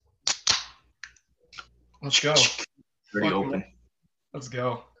Let's go. Already Fucking- open. Let's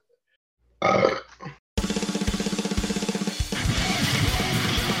go.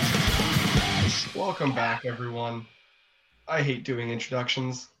 Welcome back, everyone. I hate doing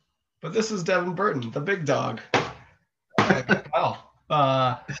introductions, but this is Devin Burton, the big dog. Wow.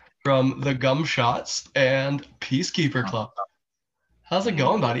 From the Gumshots and Peacekeeper Club. How's it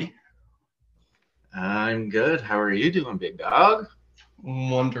going, buddy? I'm good. How are you doing, big dog?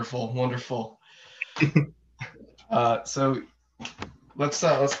 Wonderful, wonderful. So let's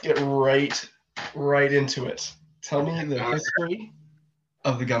get right into it. Tell me the history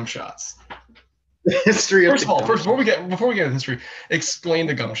of the Gumshots. The history of First of all, before we get into history, explain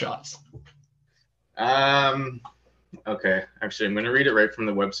the Gumshots. Okay. Actually, I'm gonna read it right from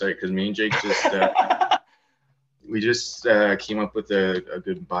the website because me and Jake just came up with a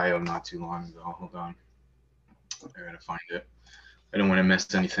good bio not too long ago. Hold on, I gotta find it. I don't want to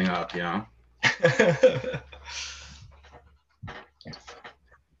mess anything up, you know.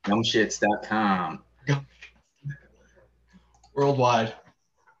 Gumshits.com. Worldwide.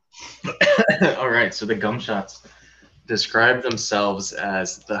 All right, so the Gumshots describe themselves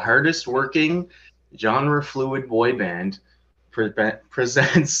as the hardest working genre fluid boy band,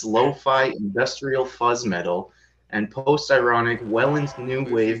 presents lo-fi industrial fuzz metal and post-ironic Welland's new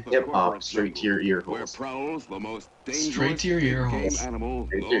wave hip-hop straight to your ear holes. Straight to your ear holes.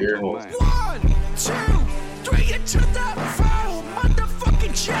 Straight to your ear holes. 1, 2, 3, into the phone.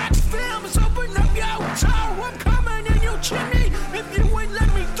 Motherfucking Jack Films, open up your toe. I'm coming in your chimney if you ain't let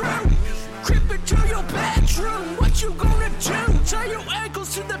me through. Creep into your bedroom, what you gonna do? Tie your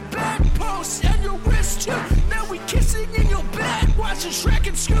ankles to the bedpost and your wrist too. Now we kissing in your bed, watching Shrek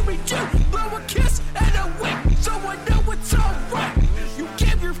and Scooby-Doo. Blow a kiss and a wink, so I know it's alright. You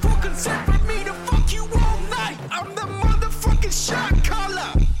gave your full consent for me to fuck you all night. I'm the motherfucking shot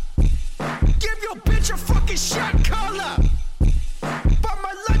caller. Give your bitch a fucking shot caller. But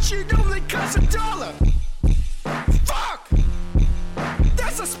my lunch it only costs $1. Fuck!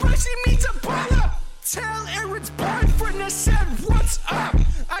 That's a spicy meatball. Tell Aaron's boyfriend I said what's up.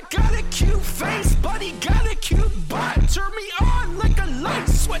 I got a cute face, but he got a cute butt. Turn me on like a light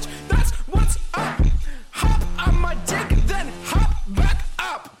switch. That's what's up. Hop on my dick, then hop back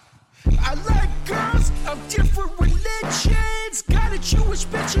up. I like girls of different religions. Got a Jewish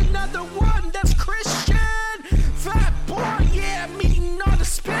bitch, another one that's Christian. Fat boy, yeah, I'm eating all the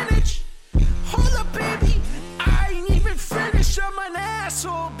spinach. Hold up, baby, I ain't even finished. I'm an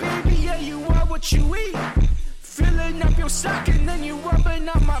asshole, baby, yeah, you are what you eat. Filling up your sock and then you rubbing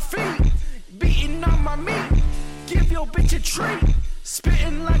on my feet. Beating on my meat, give your bitch a treat.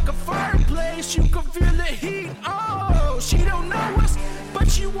 Spitting like a fireplace, you can feel the heat. Oh, she don't know us, but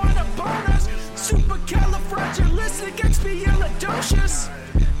she wanna bone us. Supercalifragilisticexpialidocious.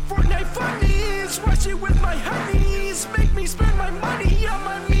 Fortnite funnies, rush it with my honeys. Make me spend my money on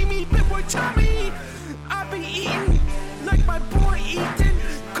my Mimi big boy Tommy. I be eating like my boy Ethan.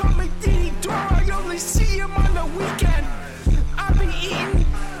 Call me Diddy Dora, I only see him on the weekend. I be eating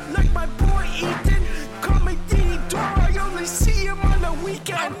like my boy Ethan. Call me Diddy Dora, I only see him on the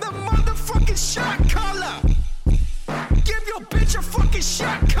weekend. I'm the motherfucking shot caller. Give your bitch a fucking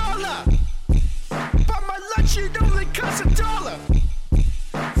shot caller. But my lunch it only costs $1.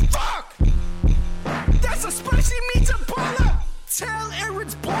 Fuck! That's a spicy meatball. Tell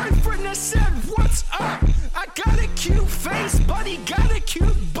Aaron's boyfriend I said what's up. I got a cute face, but he got a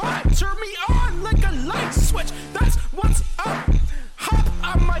cute butt. Turn me on like a light switch. That's what's up. Hop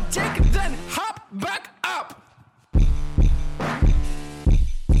on my dick, then hop back up.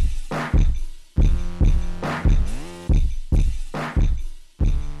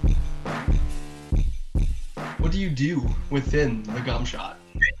 What do you do within the Gumshot?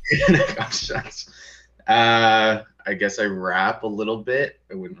 Gumshots. I guess I rap a little bit.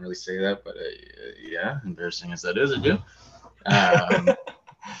 I wouldn't really say that, but yeah, embarrassing as that is, I do.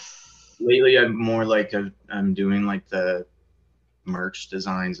 Lately, I'm more like I'm doing like the merch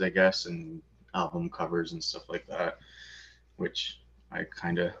designs, I guess, and album covers and stuff like that, which I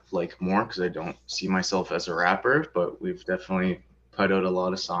kind of like more because I don't see myself as a rapper, but we've definitely put out a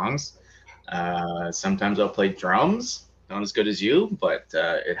lot of songs. Sometimes I'll play drums, not as good as you, but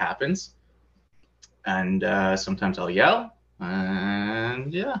it happens. And sometimes I'll yell,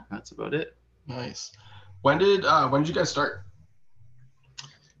 and yeah, that's about it. Nice. When did you guys start?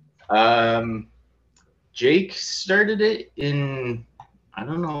 Jake started it in, I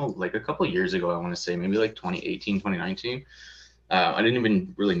don't know, like a couple years ago, I want to say, maybe like 2018, 2019. I didn't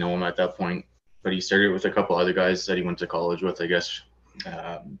even really know him at that point, but he started with a couple other guys that he went to college with, I guess.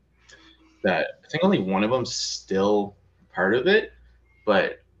 That I think only one of them's still part of it,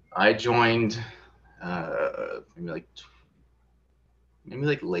 but I joined maybe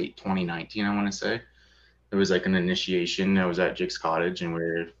like late 2019, I want to say. There was like an initiation. I was at Jake's cottage and we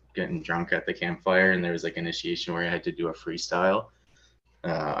were getting drunk at the campfire, and there was like initiation where I had to do a freestyle.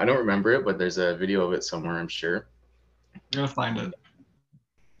 I don't remember it, but there's a video of it somewhere, I'm sure. I'm gonna find it.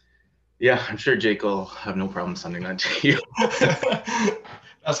 Yeah, I'm sure Jake will have no problem sending that to you.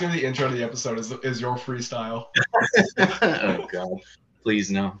 That's gonna be the intro to the episode. Is your freestyle? Oh God,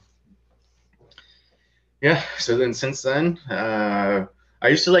 please no. Yeah. So then, since then, I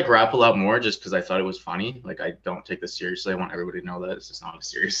used to like rap a lot more just because I thought it was funny. Like I don't take this seriously. I want everybody to know that this is not a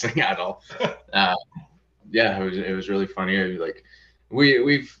serious thing at all. Yeah, it was really funny. Like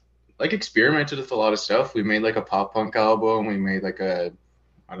we've like experimented with a lot of stuff. We made like a pop punk album. We made like a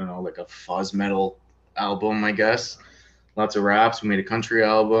fuzz metal album, I guess. Lots of raps. We made a country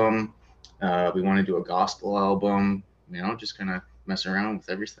album. We want to do a gospel album. You know, just kind of mess around with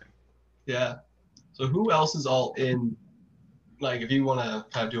everything. Yeah. So who else is all in? Like, if you want to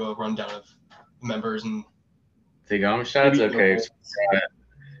kind of do a rundown of members and Take home shots. Okay. So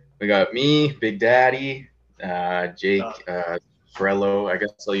we got me, Big Daddy, Jake, Frello. I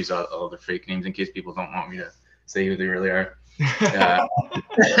guess I'll use all the fake names in case people don't want me to say who they really are.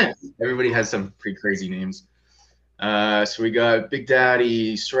 Everybody has some pretty crazy names. So we got Big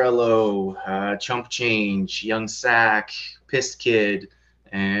Daddy, Srello, Chump Change, Young Sack, Pissed Kid,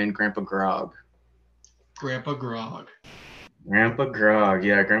 and Grandpa Grog. Grandpa Grog. Grandpa Grog,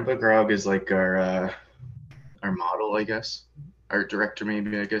 yeah. Grandpa Grog is like our model, I guess. Art director,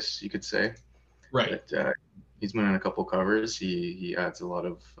 maybe, I guess you could say. Right. But, he's been in a couple covers. He adds a lot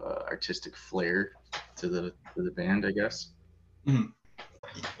of artistic flair to the band, I guess. Mm-hmm.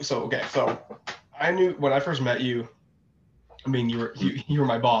 So I knew when I first met you. I mean, you were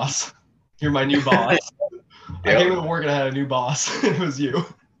my boss. You're my new boss. Yep. I came to work and I had a new boss. It was you.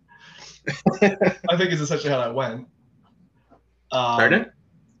 I think it's essentially how that went. Pardon?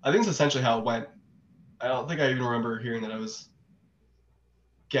 I think it's essentially how it went. I don't think I even remember hearing that I was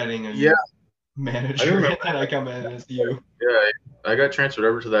getting a new manager and I come in as you. Yeah, I got transferred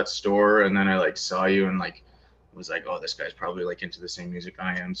over to that store, and then I like saw you and like was like, oh, this guy's probably like into the same music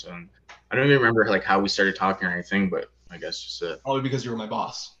I am. So I don't even remember like how we started talking or anything, but I guess just probably because you were my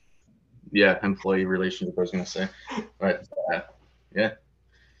boss. Yeah, employee relationship, I was gonna say, but yeah,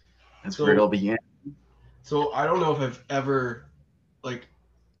 that's where it all began. So I don't know if I've ever like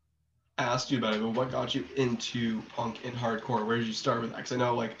asked you about it, but what got you into punk and hardcore? Where did you start with that? Because I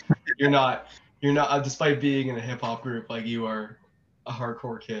know like you're not despite being in a hip hop group, like you are a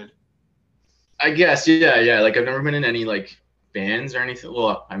hardcore kid. I guess, yeah. Like I've never been in any like bands or anything.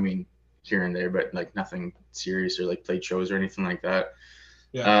 Well, I mean here and there, but like nothing serious or like played shows or anything like that.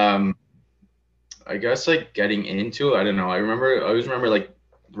 Yeah. I guess like getting into it, I don't know. I always remember like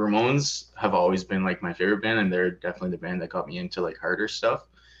Ramones have always been like my favorite band, and they're definitely the band that got me into like harder stuff.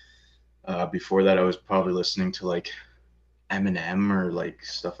 Before that, I was probably listening to like Eminem or like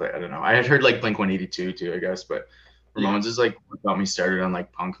stuff like, I don't know. I had heard like Blink-182 too, I guess, but Ramones is like what got me started on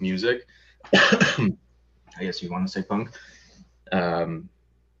like punk music. I guess you want to say punk. That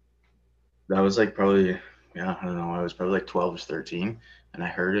was like probably, I don't know. I was probably like 12 or 13, and I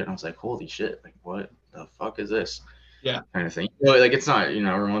heard it and I was like, holy shit, like what the fuck is this? Yeah. Kind of thing. You know, like it's not,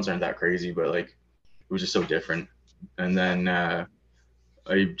 Ramones aren't that crazy, but like it was just so different. And then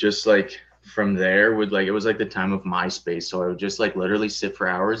I just like from there would like, it was like the time of MySpace, so I would just like literally sit for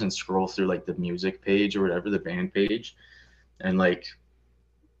hours and scroll through like the music page or whatever, the band page, and like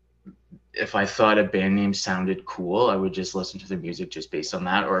if I thought a band name sounded cool, I would just listen to their music just based on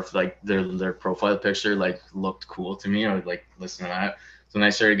that. Or if like their profile picture like looked cool to me, I would like listen to that. So then I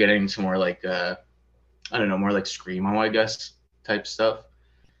started getting into more like I don't know, more like screamo, I guess, type stuff.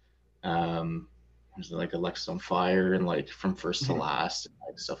 There's like Alexis on Fire and like From First to Last, and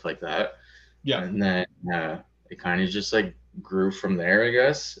like stuff like that. Yeah. And then it kind of just like grew from there, I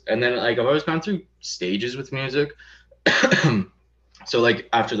guess. And then like I've always gone through stages with music. So like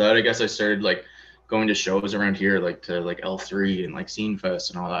after that, I guess I started like going to shows around here, like to like L3 and like Scene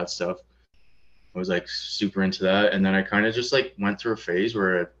Fest and all that stuff. I was like super into that. And then I kind of just like went through a phase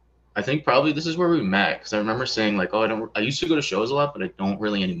where I think probably this is where we met, because I remember saying like, oh, I used to go to shows a lot, but I don't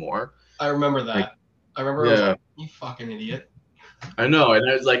really anymore. I remember that. Like, I remember I was like, you fucking idiot. I know, and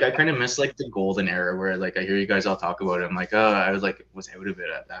I was like, I kind of miss like the golden era where like I hear you guys all talk about it. I'm like, oh, I was out of it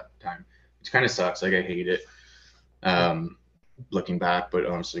at that time, which kind of sucks. Like I hate it, looking back, but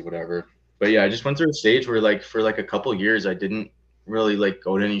honestly, whatever. But yeah, I just went through a stage where like for like a couple years, I didn't really like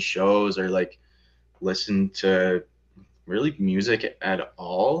go to any shows or like listen to really music at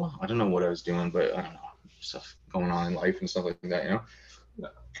all. I don't know what I was doing, but I don't know, stuff going on in life and stuff like that, Yeah.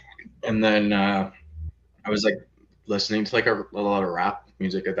 And then I was like listening to like a lot of rap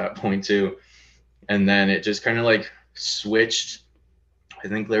music at that point too, and then it just kind of like switched. I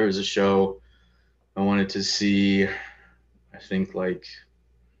think there was a show I wanted to see. I think like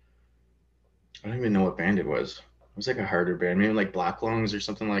I don't even know what band it was. It was like a harder band, maybe like Black Lungs or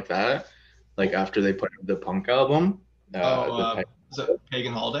something like that. Like after they put out the punk album, Oh, the is it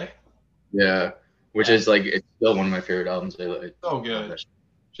Pagan Holiday? yeah, which Yeah. is like it's still one of my favorite albums. I like So love good. that shit.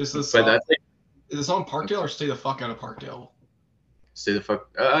 Just the But song. that's like Is the song Parkdale or Stay the Fuck Out of Parkdale? stay the fuck.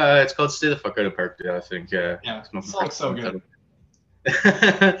 It's called "Stay the Fuck Out of Parkdale." I think. Yeah. Yeah, It's my the song's so favorite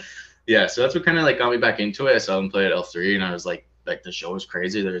good. Yeah, so that's what kind of like got me back into it. I saw him play at L3, and I was like the show was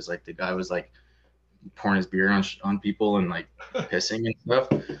crazy. There's like the guy was like pouring his beer on people and like pissing and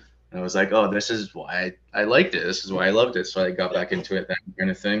stuff. And I was like, oh, this is why I liked it. This is why I loved it. So I got back into it, that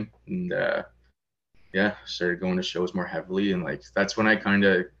kind of thing. And yeah, started going to shows more heavily, and like that's when I kind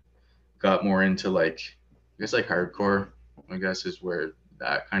of got more into like I guess like hardcore. I guess is where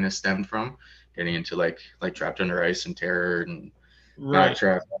that kind of stemmed from. Getting into like Trapped Under Ice and Terror and not Right.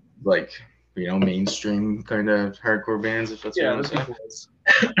 trap, like mainstream kind of hardcore bands, if that's Yeah, what the you big want ones.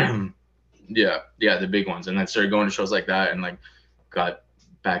 to say. Yeah, the big ones, and then started going to shows like that, and like got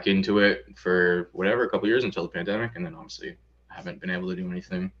back into it for whatever a couple years until the pandemic, and then obviously I haven't been able to do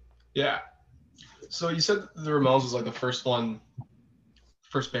anything. Yeah. So you said the Ramones was like the first band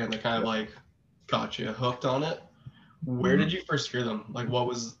that kind of like got you hooked on it. Where did you first hear them? Like, what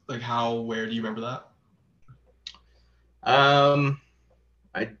was like where do you remember that?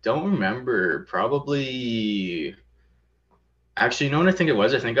 I don't remember. Probably. Actually, you know what I think it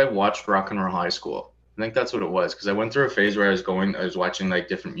was? I think I watched Rock and Roll High School. I think that's what it was because I went through a phase where I was watching like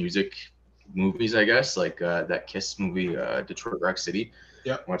different music movies, I guess, like that Kiss movie, Detroit Rock City.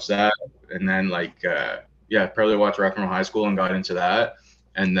 Yep. Watched that, and then like yeah, probably watched Rock and Roll High School and got into that,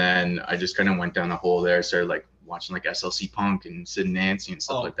 and then I just kind of went down the hole there. Started like watching like SLC Punk and Sid and Nancy and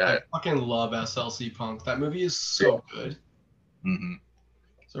stuff like that. I fucking love SLC Punk. That movie is so good. Mm-hmm.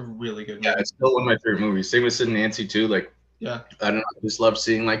 It's a really good movie. Yeah, it's still one of my favorite movies. Same with Sid and Nancy too. Like, Yeah. I don't know, I just love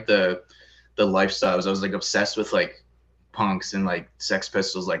seeing like the lifestyles. I was like obsessed with like punks and like Sex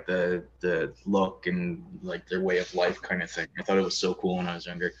Pistols, like the look and like their way of life kind of thing. I thought it was so cool when I was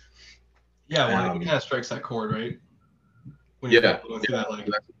younger. Yeah, well, it kind of strikes that chord, right? When you're going through that like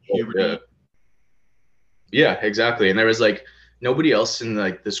puberty. Yeah, exactly. And there was like nobody else in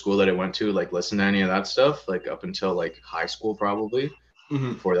like the school that I went to like listened to any of that stuff like up until like high school probably.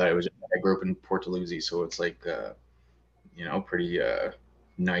 Mhm. Before that, I grew up in Port Dalhousie, so it's like you know, pretty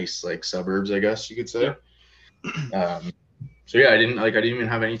nice like suburbs, I guess you could say. So yeah, I didn't even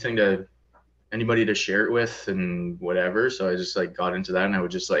have anybody to share it with and whatever. So I just like got into that, and I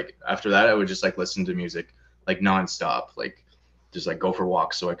would just like after that I would just like listen to music like nonstop, like just like go for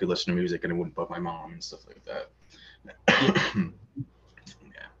walks so I could listen to music and it wouldn't bug my mom and stuff like that.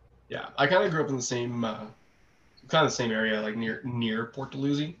 Yeah, I kind of grew up in the same kind of the same area, like near Port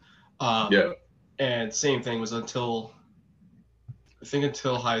Dalhousie. Yeah. And same thing was until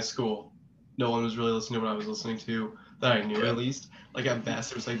high school, no one was really listening to what I was listening to that I knew at least. Like at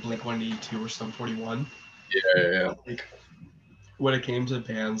best, it was like Blink-182 or Sum 41. Yeah. Like when it came to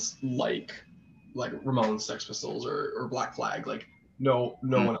bands like Ramones, Sex Pistols, or Black Flag, like no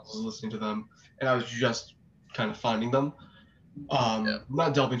one else was listening to them, and I was just kind of finding them.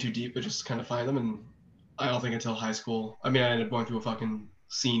 Not delving too deep, but just kind of find them. And I don't think until high school. I mean, I ended up going through a fucking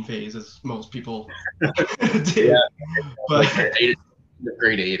scene phase, as most people did. Yeah. But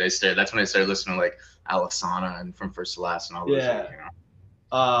grade 8, that's when I started listening to like Alexana and From First to Last and all those. Yeah.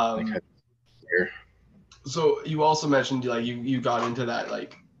 You know, so you also mentioned like you got into that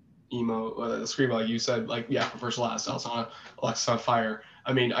like emo, the screamo. Like you said, like From First to Last, Alexis on Fire.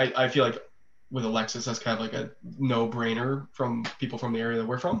 I mean, I feel like with Alexis, that's kind of like a no-brainer from people from the area that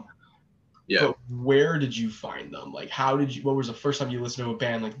we're from. Yeah. But where did you find them? Like, what was the first time you listened to a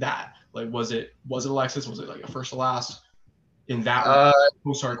band like that? Like, was it Alexis? Was it like a First to Last? In that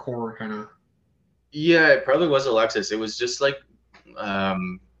post-hardcore kind of. Yeah, it probably was Alexis. It was just like,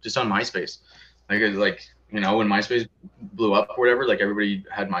 just on MySpace. Like you know, when MySpace blew up or whatever, like everybody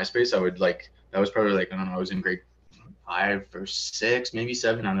had MySpace. I would like that was probably like I don't know. I was in grade 5 or 6, maybe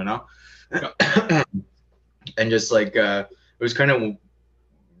 7. I don't know. Yeah. And just like it was kind of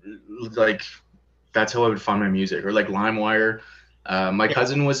like that's how I would find my music, or like LimeWire. My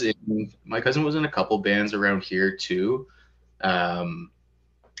cousin was in a couple bands around here too, and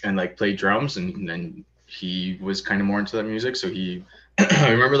like played drums, and then he was kind of more into that music. So I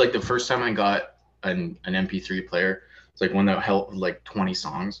remember like the first time I got an MP3 player. It's like one that held like 20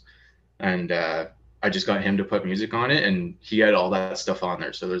 songs, and I just got him to put music on it, and he had all that stuff on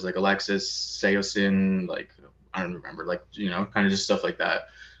there. So there's like Alexis, Seosin, like I don't remember, like kind of just stuff like that.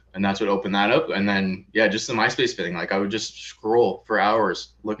 And that's what opened that up. And then just the MySpace thing. Like I would just scroll for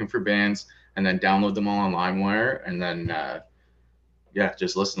hours looking for bands, and then download them all on LimeWire, and then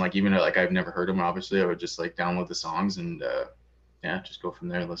just listen. Like even like I've never heard them. Obviously, I would just like download the songs and just go from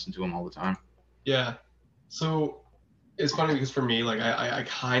there and listen to them all the time. Yeah. So it's funny because for me, like I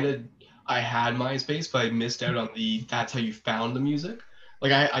had MySpace, but I missed out on the that's how you found the music.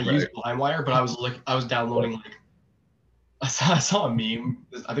 Like I used LimeWire, but I was downloading like I saw a meme,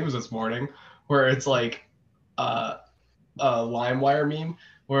 I think it was this morning, where it's like a LimeWire meme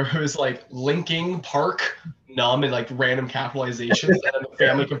where it was like linking Park Numb and like random capitalizations, and then the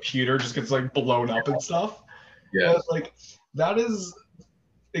family computer just gets like blown up and stuff. Yeah. And it's like that is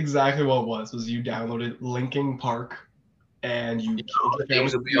exactly what it was you downloaded linking Park and you killed the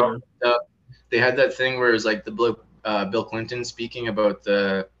family computer. They had that thing where it was like the Bill Clinton speaking about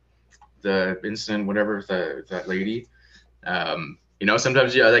the incident, whatever, that lady.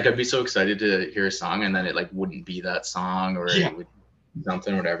 Sometimes like I'd be so excited to hear a song and then it like wouldn't be that song, or it would be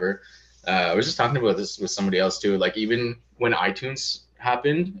something, whatever. I was just talking about this with somebody else too. Like even when iTunes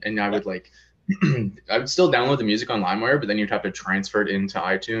happened, and I would like I would still download the music on LimeWire, but then you'd have to transfer it into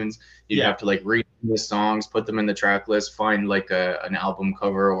iTunes. You'd have to like read the songs, put them in the track list, find like an album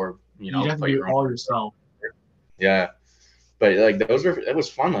cover, or you have to do it all yourself. Yeah, but like it was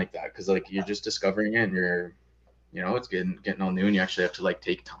fun like that, because like you're just discovering it, and you're it's getting all new, and you actually have to like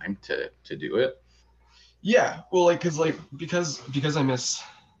take time to do it. Yeah, well, like because I miss,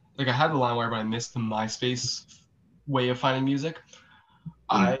 like I had the LimeWire, but I missed the MySpace way of finding music.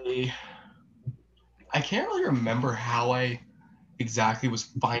 I can't really remember how I exactly was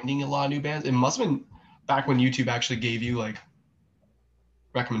finding a lot of new bands. It must have been back when YouTube actually gave you like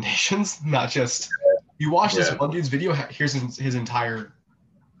recommendations, not just you watch this one dude's video, here's his entire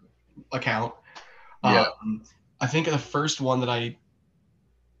account. I think the first one that I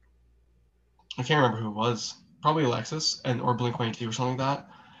can't remember who it was, probably Alexis or Blink-182 or something like that.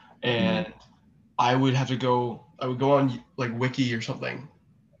 And I would go on like Wiki or something,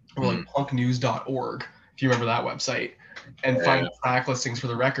 or like punknews.org, if you remember that website, and find track listings for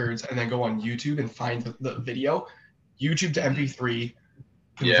the records, and then go on YouTube and find the video, YouTube to MP3,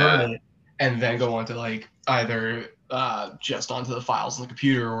 convert it, and then go on to like either just onto the files on the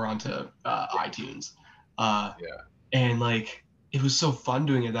computer or onto iTunes. And like it was so fun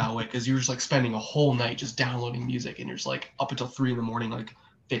doing it that way, because you were just like spending a whole night just downloading music, and you're just like up until 3 a.m. like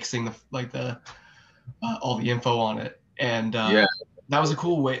fixing the all the info on it. And that was a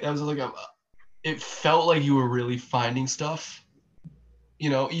cool way. That was like it felt like you were really finding stuff,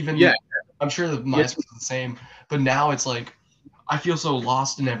 even I'm sure the MySpace was the same, but now it's like I feel so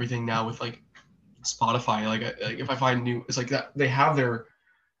lost in everything now with like Spotify. Like if I find new, it's like that they have their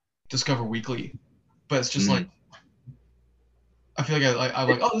Discover Weekly, but it's just like I feel like I'm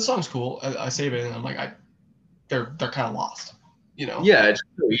like, oh, this song's cool. I save it, and I'm like, they're kind of lost, Yeah, it's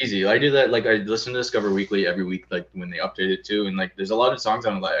so easy. I do that. Like I listen to Discover Weekly every week, like when they update it too, and like there's a lot of songs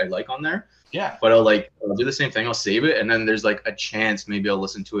I like on there. Yeah. But I'll do the same thing. I'll save it, and then there's like a chance maybe I'll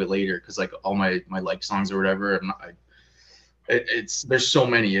listen to it later, because like all my like songs or whatever, there's so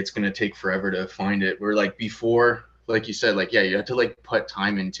many, it's gonna take forever to find it. Where like before, like you said, like you have to like put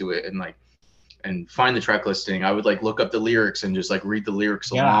time into it and find the track listing. I would like look up the lyrics and just like read the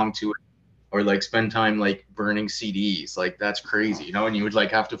lyrics along to it, or like spend time like burning CDs. Like that's crazy, and you would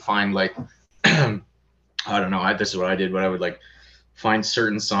like have to find like I don't know, this is what I did, but I would like find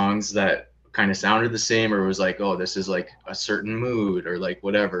certain songs that kind of sounded the same, or was like, oh, this is like a certain mood or like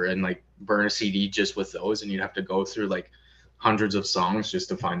whatever, and like burn a CD just with those, and you'd have to go through like hundreds of songs just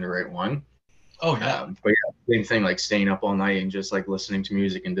to find the right one. Oh yeah. But same thing, like staying up all night and just like listening to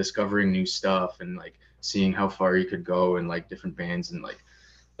music and discovering new stuff, and like seeing how far you could go, and like different bands, and like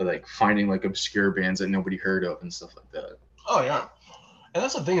finding like obscure bands that nobody heard of and stuff like that. Oh yeah. And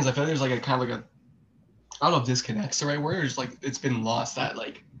that's the thing, is I feel like there's like a kind of like I don't know if disconnect's the right word. It's like it's been lost, that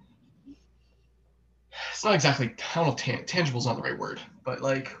like it's not exactly, I don't know, tangible's not the right word, but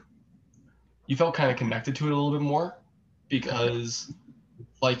like you felt kind of connected to it a little bit more, because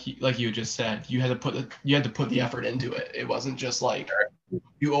like you had just said, you had to put the effort into it. It wasn't just like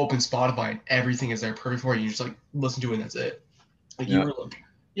you open Spotify and everything is there perfect for you. You just like listen to it and that's it. Like you were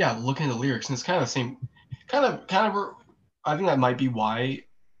looking at the lyrics, and it's kind of the same kind of I think that might be why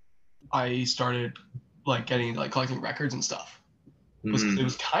I started like getting into like collecting records and stuff. It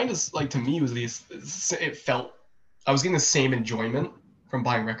was kind of like, to me, it felt I was getting the same enjoyment from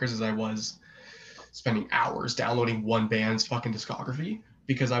buying records as I was spending hours downloading one band's fucking discography,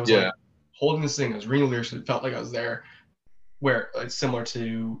 because I was like, holding this thing. I was reading the lyrics. It felt like I was there. Where it's similar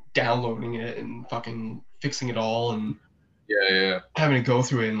to downloading it and fucking fixing it all and having to go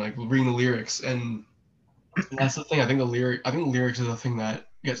through it and like reading the lyrics. And that's the thing. I think lyrics is the thing that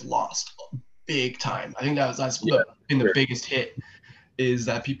gets lost big time. I think that's been the biggest hit, is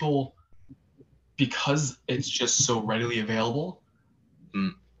that people, because it's just so readily available,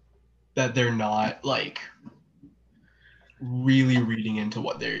 that they're not like really reading into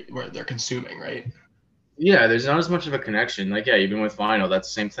what they're consuming, right? Yeah, there's not as much of a connection. Like, yeah, even with vinyl, that's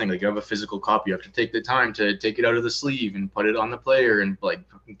the same thing. Like, you have a physical copy, you have to take the time to take it out of the sleeve and put it on the player and like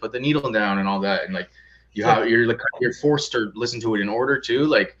put the needle down and all that. And like, you're forced to listen to it in order too.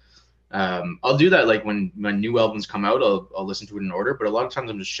 Like, I'll do that. Like when new albums come out, I'll listen to it in order. But a lot of times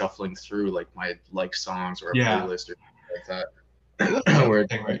I'm just shuffling through like my songs or a playlist or like that. Where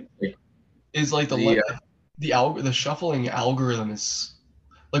thing, right? Like, is like the shuffling algorithm is.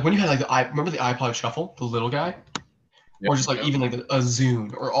 Like when you had like remember the iPod Shuffle, the little guy, or just like even like a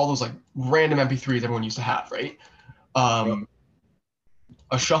Zune or all those like random MP3s everyone used to have, right?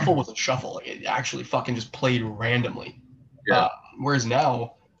 A shuffle was a shuffle. Like it actually fucking just played randomly. Yeah. Whereas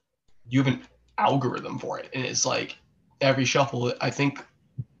now you have an algorithm for it, and it's like every shuffle. I think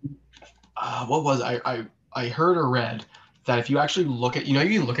what was I heard or read that if you actually look at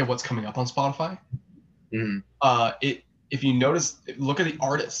you look at what's coming up on Spotify, if you notice, look at the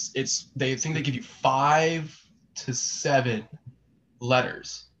artists. They think they give you 5 to 7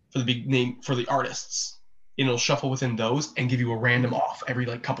 letters for the big name for the artists. And it'll shuffle within those and give you a random off every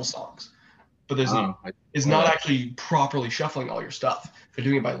like couple songs. But it's not actually properly shuffling all your stuff. They're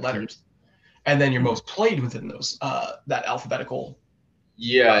doing it by letters, and then your most played within those that alphabetical.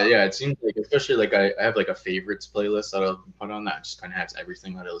 Yeah. It seems like, especially like I have like a favorites playlist that I'll put on that just kind of has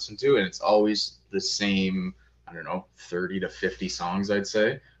everything that I listen to, and it's always the same. I don't know, 30 to 50 songs, I'd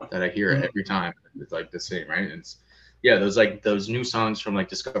say, that I hear every time. It's like the same, right? It's those new songs from like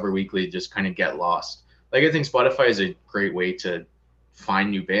Discover Weekly just kind of get lost. Like I think Spotify is a great way to find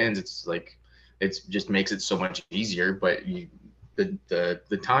new bands. It's like it just makes it so much easier, but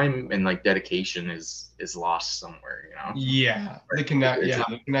the time and like dedication is lost somewhere, you know? Yeah, the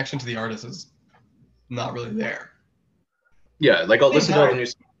connection to the artist is not really there. Yeah, like I'll listen to all the new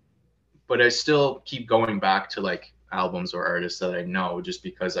songs, but I still keep going back to like albums or artists that I know just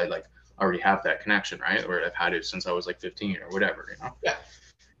because I like already have that connection, right? Or I've had it since I was like 15 or whatever, you know?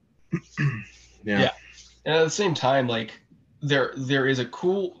 Yeah. And at the same time, like there is a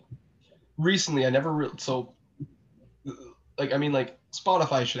cool. Recently, I never like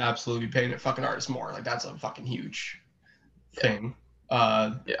Spotify should absolutely be paying fucking artists more. Like that's a fucking huge thing.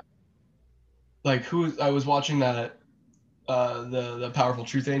 Like I was watching that. The Powerful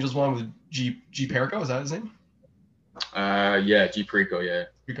Truth Angels one with G Perico, is that his name? G Perico,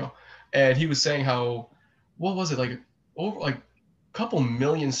 Perico. And he was saying how, what was it, like over like a couple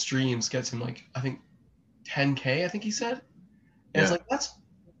million streams gets him like I think 10K, I think he said. And it's like that's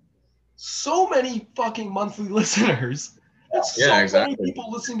so many fucking monthly listeners. That's many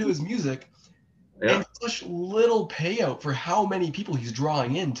people listening to his music. And such little payout for how many people he's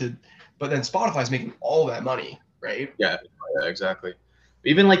drawing in but then Spotify's making all that money, right? Yeah, exactly.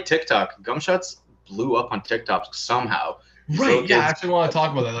 Even like TikTok, Gumshots blew up on TikTok somehow. Right. Yeah, I actually want to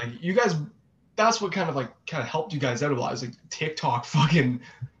talk about that. Like you guys, that's what kind of helped you guys out a lot. Is like TikTok fucking.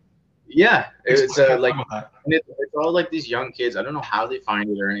 Yeah, it's like it's all like these young kids. I don't know how they find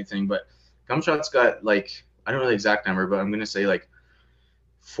it or anything, but Gumshots got like I don't know the exact number, but I'm gonna say like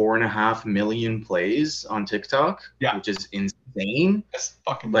 4.5 million plays on TikTok. Yeah, which is insane. That's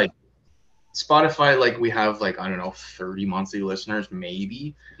fucking like. Spotify, like we have like I don't know 30 monthly listeners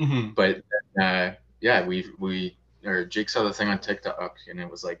maybe, but Jake saw the thing on TikTok and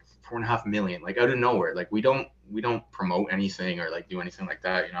it was like 4.5 million, like out of nowhere. Like we don't promote anything or like do anything like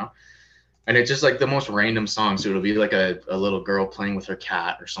that, you know. And it's just like the most random song, so it'll be like a little girl playing with her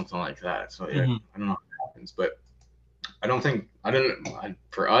cat or something like that. So I don't know how it happens, but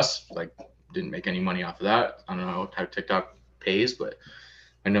for us like didn't make any money off of that. I don't know how TikTok pays, but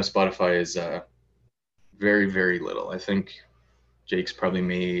I know Spotify is very, very little. I think Jake's probably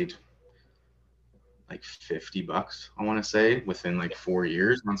made like $50, I want to say, within like 4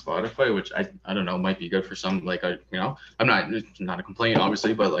 years on Spotify, which I don't know, might be good for some. Like I'm not a complaint,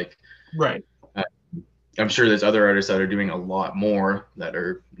 obviously, but like, right. I'm sure there's other artists that are doing a lot more that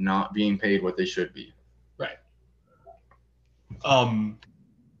are not being paid what they should be. Right.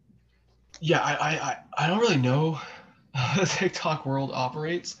 Yeah, I don't really know how the TikTok world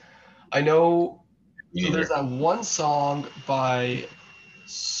operates. I know there's that one song by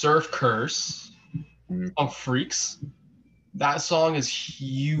Surf Curse on Freaks. That song is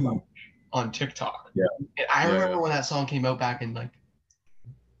huge on TikTok. Yeah. And I remember when that song came out back in like,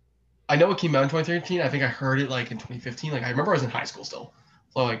 I know it came out in 2013. I think I heard it like in 2015. Like I remember I was in high school still.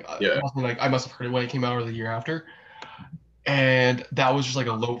 So like, I must have heard it when it came out or the year after. And that was just like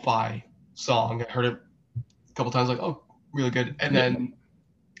a lo-fi song. I heard it a couple times, like, oh, really good. And then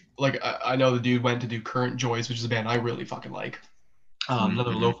like I know the dude went to do Current Joys, which is a band I really fucking like.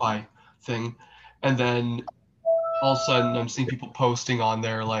 Another lo-fi thing. And then all of a sudden I'm seeing people posting on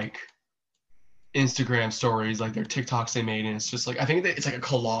their like Instagram stories, like their TikToks they made, and it's just like, I think it's like a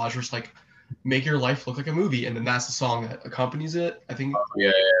collage where it's like, make your life look like a movie, and then that's the song that accompanies it. I think.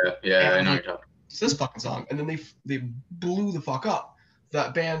 Yeah. I know. Like, it's this fucking song, and then they blew the fuck up.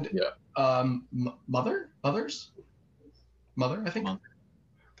 That band, Mother, I think.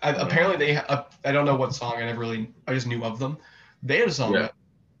 Apparently they, I don't know what song. I just knew of them. They had a song that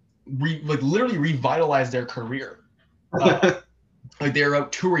literally revitalized their career. Like they're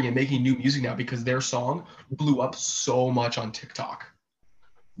out touring and making new music now because their song blew up so much on TikTok.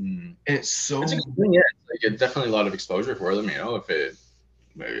 And it's so. It's a good thing, yeah. Like it's definitely a lot of exposure for them, you know.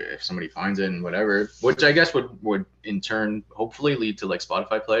 If somebody finds it and whatever, which I guess would in turn hopefully lead to like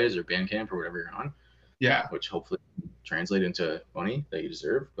Spotify plays or Bandcamp or whatever you're on. Yeah. Which hopefully translate into money that you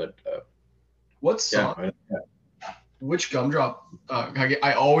deserve. But what song? Which Gumdrop?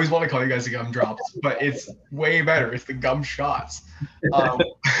 I always want to call you guys the Gumdrops, but it's way better. It's the Gum Shots.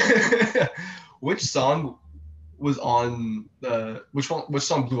 Which song was on the? Which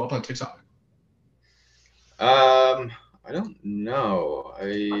song blew up on TikTok? I don't know.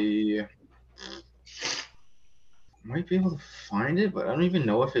 I might be able to find it, but I don't even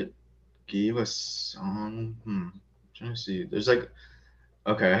know if it gave a song. I'm trying to see. There's like,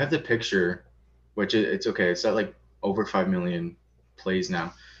 okay, I have the picture, which it's okay. It's at like over 5 million plays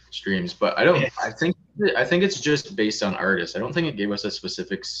now, streams, but I think it's just based on artists. I don't think it gave us a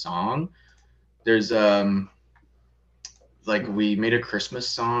specific song. There's like we made a Christmas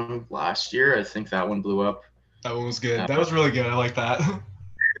song last year. I think that one blew up. That one was good. That was really good. I like that.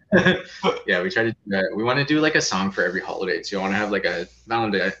 Yeah, we tried to do that. We want to do like a song for every holiday. So you want to have like a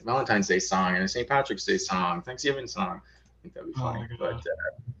Valentine's Day song and a St. Patrick's Day song, Thanksgiving song. I think that'd be funny. But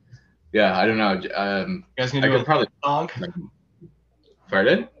yeah, I don't know. You guys gonna do a probably song?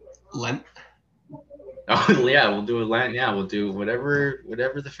 Pardon? Lent. Oh yeah, we'll do a Lent. Yeah, we'll do whatever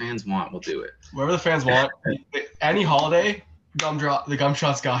the fans want. We'll do it. Whatever the fans want. Any holiday, the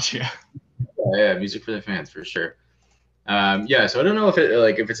Gumshots got you. Yeah, music for the fans for sure. Yeah, so I don't know if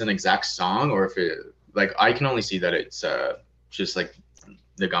it's an exact song or if it like I can only see that it's just like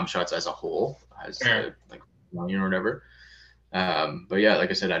the Gumshots as a whole as like you know whatever. But yeah, like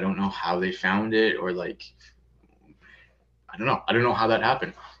I said, I don't know how they found it or like I don't know how that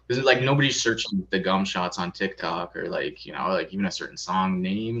happened. Because like nobody's searching the Gumshots on TikTok or like you know like even a certain song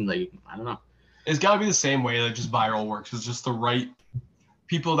name, like I don't know. It's gotta be the same way that just viral works. It's just the right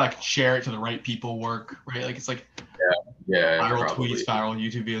people that can share it to the right people work, right? Like it's like viral tweets, viral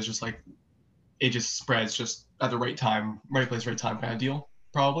YouTube videos, just like it just spreads just at the right time, right place, right time kind of deal,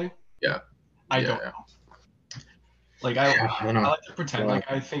 probably. Yeah. I don't know. Like I like to pretend like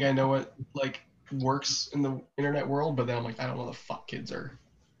I think I know what like works in the internet world, but then I'm like I don't know what the fuck kids are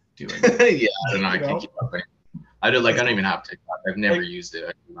doing. Yeah, I don't know. I can't keep up. I don't even have TikTok. I've never used it.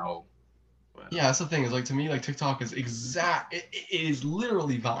 I don't know. But... Yeah, that's the thing. Is like to me, like TikTok is it is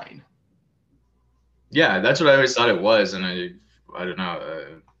literally Vine. Yeah, that's what I always thought it was, and I don't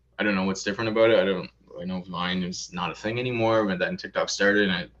know. I don't know what's different about it. I know Vine is not a thing anymore, but then TikTok started,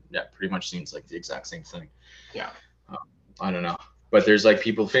 and it pretty much seems like the exact same thing. Yeah. I don't know, but there's like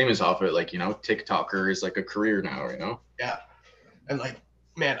people famous off it, like you know, TikToker is like a career now, you know. Yeah, and like,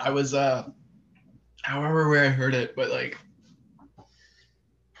 man, I was I don't remember where I heard it, but like,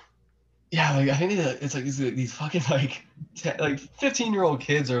 yeah, like I think it's like these fucking like 15-year-old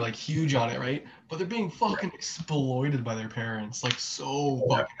kids are like huge on it, right? But they're being fucking exploited by their parents, like so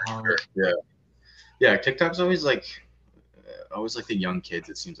fucking hard. Yeah. TikTok's always like the young kids.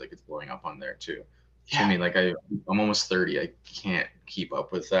 It seems like it's blowing up on there too. Yeah. I mean, like I'm almost 30. I can't keep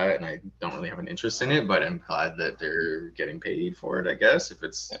up with that, and I don't really have an interest in it. But I'm glad that they're getting paid for it. I guess if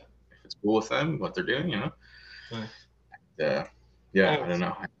it's cool with them, what they're doing, you know. Yeah. I don't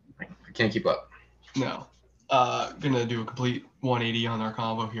know. I can't keep up. No. Gonna do a complete 180 on our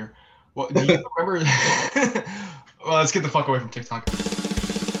combo here. What do you remember? Well, let's get the fuck away from TikTok.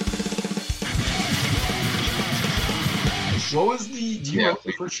 What was do you remember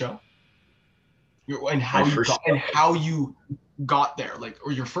the first show? And how you got there, like,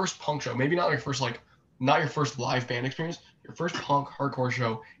 or your first punk show, maybe not your first live band experience, your first punk hardcore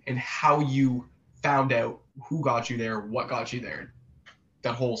show, and how you found out who got you there, what got you there.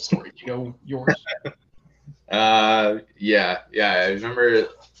 that whole story? Do you know yours? Yeah, I remember.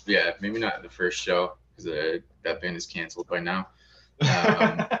 Yeah, maybe not the first show because that band is canceled by now.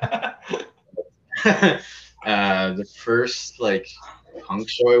 The first like punk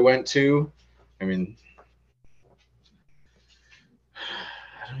show I went to, I mean,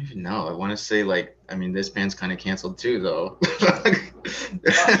 I don't even know. I want to say like, I mean, this band's kind of canceled too, though.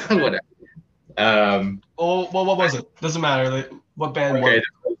 Whatever. Oh, well, what was it? Doesn't matter. Like, what band?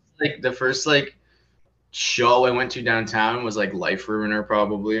 Okay, the first like show I went to downtown was like Life Ruiner,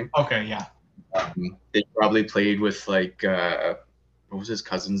 probably. Okay, yeah. They probably played with like what was his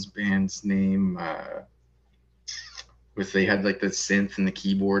cousin's band's name? With they had like the synth and the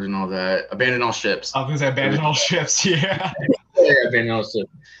keyboard and all that. Abandon All Ships. I was gonna say Abandon All Ships. Yeah. Yeah, Abandon All Ships.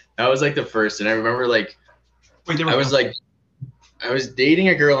 That was like the first, and I remember like I was dating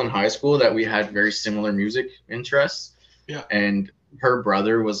a girl in high school that we had very similar music interests. Yeah. And her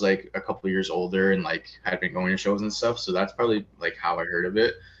brother was like a couple years older and like had been going to shows and stuff. So that's probably like how I heard of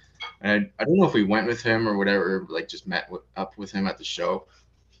it. And I don't know if we went with him or whatever, like just met up with him at the show.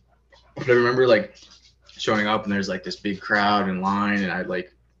 But I remember like showing up and there's like this big crowd in line, and I'd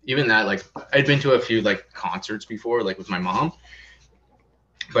like, even that, like I'd been to a few like concerts before, like with my mom,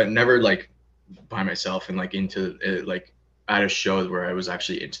 but never like by myself and like into it, like at a show where I was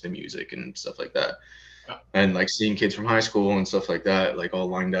actually into the music and stuff like that. And like seeing kids from high school and stuff like that, like all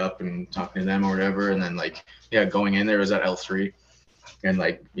lined up and talking to them or whatever. And then like, yeah, going in there was at L3 and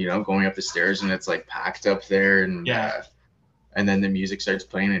like, you know, going up the stairs and it's like packed up there. And yeah. And then the music starts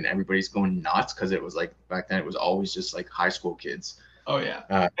playing and everybody's going nuts because it was like back then it was always just like high school kids. Oh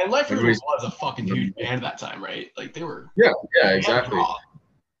yeah. And Life Ruiner was a fucking huge band at that time, right? Like they were. Yeah, exactly.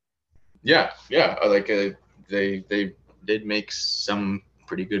 Yeah. Like they did make some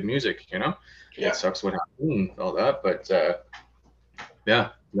pretty good music, you know. Yeah. It sucks what happened and all that, but yeah,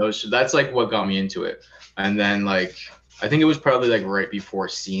 that's like what got me into it. And then like I think it was probably like right before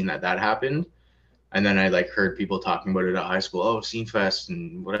Scene that happened. And then I like heard people talking about it at high school. Oh, Scene Fest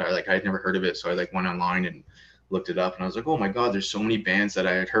and whatever. Like I'd never heard of it, so I like went online and looked it up, and I was like, oh my god, there's so many bands that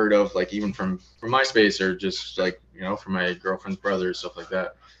I had heard of, like even from MySpace or just like, you know, from my girlfriend's brother, stuff like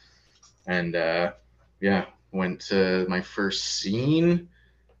that. And yeah, went to my first Scene.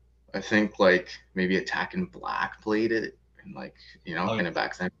 I think like maybe Attack in Black played it, and like, you know, kind of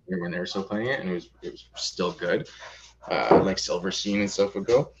back then when they were still playing it, and it was still good. Like Silver Scene and stuff would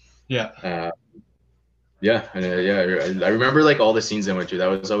go. Yeah. Yeah, I remember like all the scenes I went to. That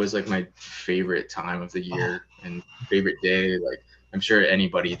was always like my favorite time of the year and favorite day. Like I'm sure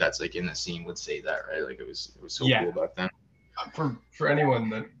anybody that's like in the scene would say that, right? Like it was so cool back then. For anyone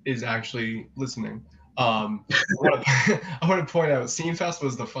that is actually listening, I want to point out Scene Fest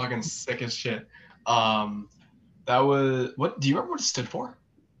was the fucking sickest shit. That was what? Do you remember what it stood for?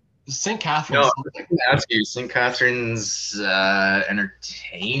 St. Catherine's. No, I can ask you. St. Catherine's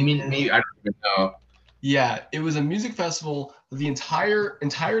Entertainment, maybe. I don't even know. Yeah, it was a music festival. The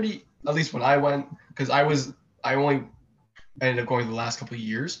entirety, at least when I went, because I only ended up going the last couple of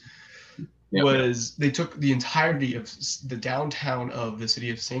years. They took the entirety of the downtown of the city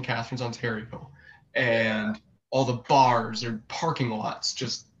of St. Catharines, Ontario, and all the bars or parking lots,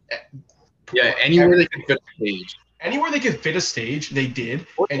 just anywhere they could fit a stage. Anywhere they could fit a stage, they did,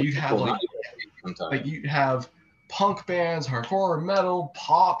 and you'd have like you'd have punk bands, hardcore, metal,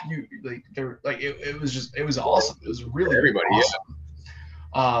 pop. It was awesome. It was really everybody.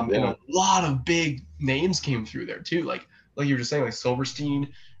 Awesome. And a lot of big names came through there too. Like you were just saying, like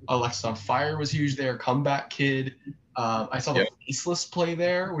Silverstein, Alexis on Fire was huge there. Comeback Kid. I saw the Faceless play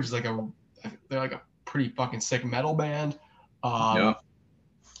there, which is like they're like a pretty fucking sick metal band. I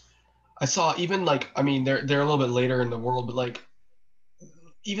saw even like, I mean, they're a little bit later in the world, but like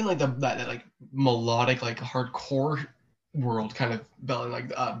even like that like melodic like hardcore world kind of belly,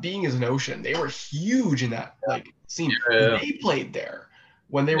 like Being Is an Ocean. They were huge in that like scene. They played there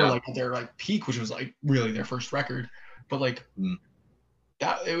when they were like at their like peak, which was like really their first record. But like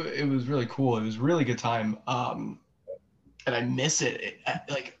that it was really cool. It was a really good time. And I miss it.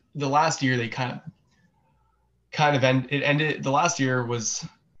 Like the last year they kind of ended. The last year was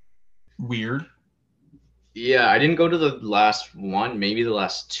weird. Yeah, I didn't go to the last one, maybe the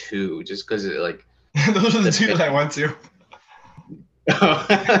last two, just because it like those are the two that I went to.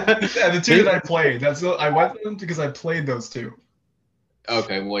 Yeah, the two that I played. I went to them because I played those two.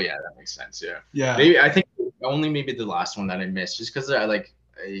 Okay, well, yeah, that makes sense. Yeah. Yeah. Maybe I think only maybe the last one that I missed, just because I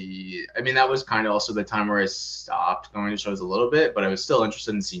mean that was kind of also the time where I stopped going to shows a little bit, but I was still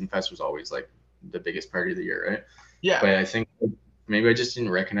interested in Scene Fest. Was always like the biggest party of the year, right? Yeah. But I think maybe I just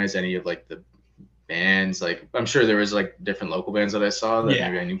didn't recognize any of like the bands. Like I'm sure there was like different local bands that I saw that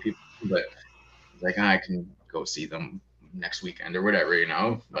maybe I knew people, but like I can go see them next weekend or whatever, you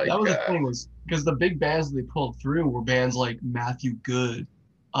know. Like that was the thing, was because the big bands that they pulled through were bands like Matthew Good,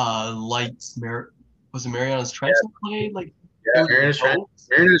 Lights, was it Mariana's Trench that played? Like, yeah, Mariana's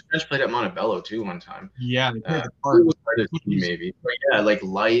Trench played at Montebello too one time. Yeah, they played maybe, but yeah, like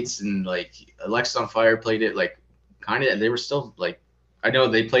Lights and like Alexis on Fire played it. Like kind of, they were still like, I know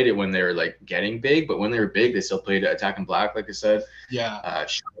they played it when they were like getting big, but when they were big, they still played Attack in Black, like I said. Yeah.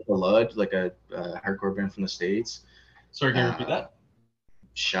 Shai Hulud, like a hardcore band from the States. Sorry, can you repeat that?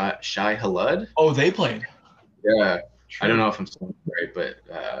 Shai Hulud. Oh, they played. Yeah. True. I don't know if I'm saying it right,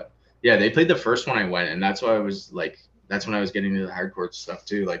 but yeah, they played the first one I went, and that's why I was like, that's when I was getting into the hardcore stuff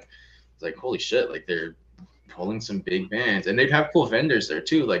too. Like, holy shit, like they're pulling some big bands, and they'd have cool vendors there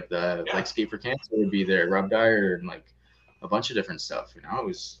too. Like like Skate for Cancer would be there, Rob Dyer, and like a bunch of different stuff. You know, it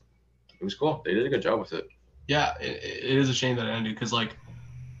was cool. They did a good job with it. Yeah, it is a shame that it ended because like,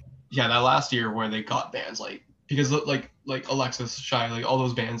 yeah, that last year where they got bands like, because like Alexis, Shai, like all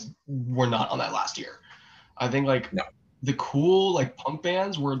those bands were not on that last year. I think like the cool like punk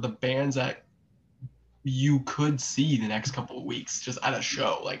bands were the bands that you could see the next couple of weeks just at a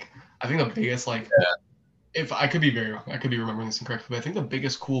show. Like I think the biggest like, if I could be very wrong, I could be remembering this incorrectly, but I think the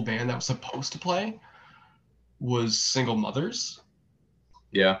biggest cool band that was supposed to play was Single Mothers.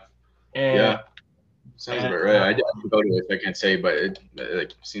 Yeah. And, yeah. Sounds about right. I didn't go to it, I can't say, but it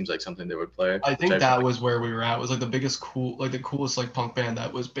like seems like something they would play. I think that was where we were at. It was like the biggest cool, like the coolest like punk band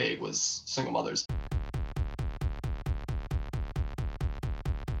that was big was Single Mothers.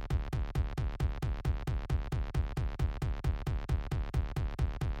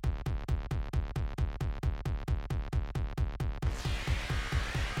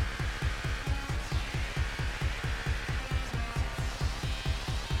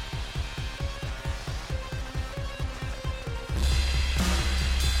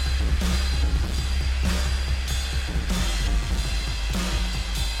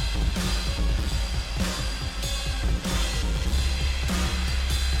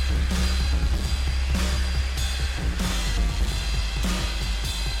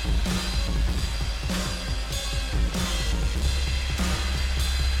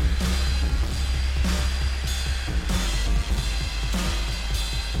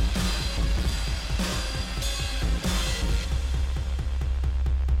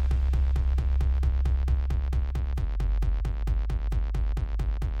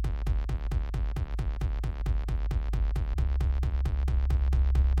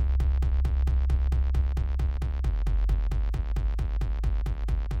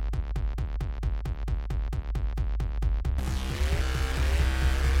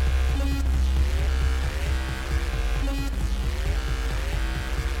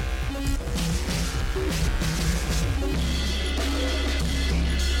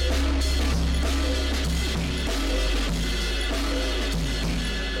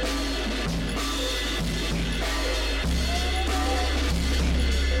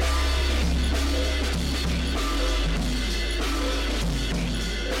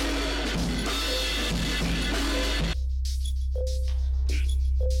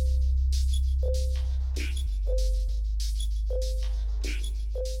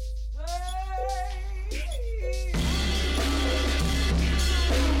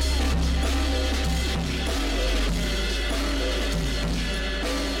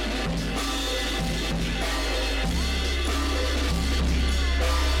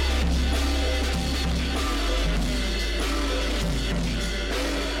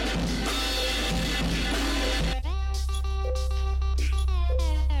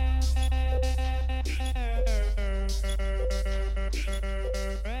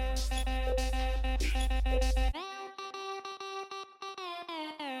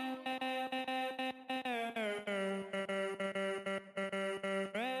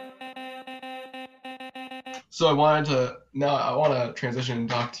 So I want to transition and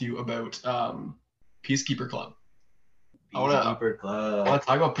talk to you about Peacekeeper Club. I want to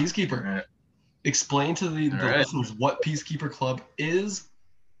talk about Peacekeeper. Right. Explain to the listeners what Peacekeeper Club is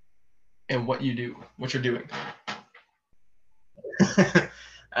and what you do, what you're doing.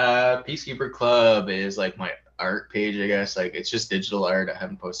 Peacekeeper Club is like my art page, I guess. Like it's just digital art. I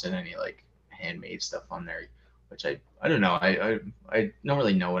haven't posted any like handmade stuff on there, which I don't know. I don't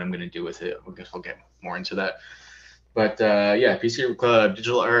really know what I'm gonna do with it. I guess I'll get more into that. But yeah, Peacekeeper Club,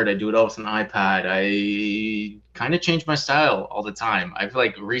 digital art. I do it all with an iPad. I kind of change my style all the time. I've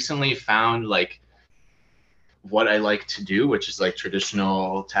like recently found like what I like to do, which is like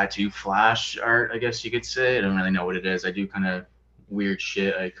traditional tattoo flash art, I guess you could say. I don't really know what it is. I do kind of weird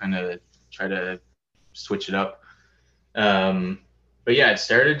shit. I kind of try to switch it up. But yeah, it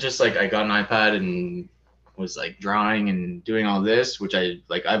started just like I got an iPad and was like drawing and doing all this, which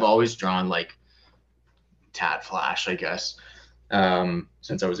I've always drawn like Tat Flash, I guess,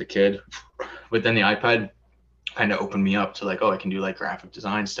 since I was a kid. But then the iPad kind of opened me up to like, oh, I can do like graphic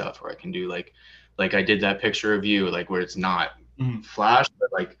design stuff, or I can do like I did that picture of you, like where it's not Flash, but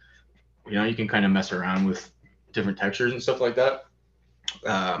like, you know, you can kind of mess around with different textures and stuff like that.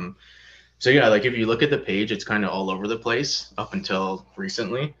 So yeah, like if you look at the page, it's kind of all over the place up until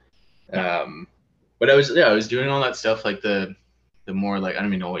recently. But I was doing all that stuff, like the more like, I don't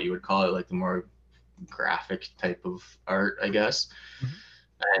even know what you would call it, like the more graphic type of art, I guess.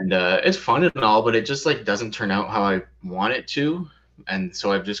 And it's fun and all, but it just like doesn't turn out how I want it to. And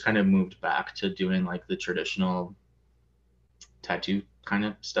so I've just kind of moved back to doing like the traditional tattoo kind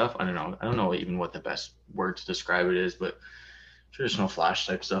of stuff. I don't know even what the best word to describe it is, but traditional Flash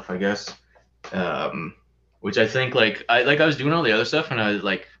type stuff, I guess. Which I think like I was doing all the other stuff, and I was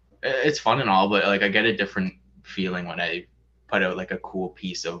like, it's fun and all, but like I get a different feeling when I put out like a cool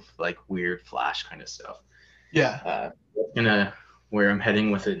piece of like weird Flash kind of stuff. Yeah. That's gonna where I'm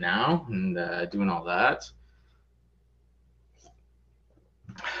heading with it now, and doing all that.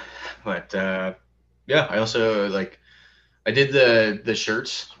 But yeah, I also like I did the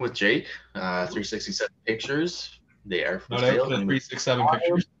shirts with Jake, 367 Pictures. They are for sale. 367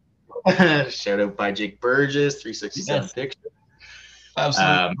 Pictures. Shout out by Jake Burgess, 367 Pictures.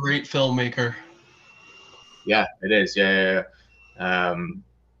 Absolutely great filmmaker. Yeah, it is. Yeah.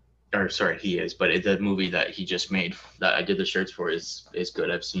 Or sorry, he is. But the movie that he just made that I did the shirts for is good.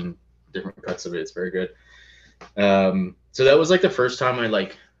 I've seen different cuts of it. It's very good. So that was like the first time I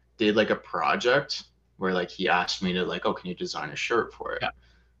like did like a project where like he asked me to like, oh, can you design a shirt for it? Yeah.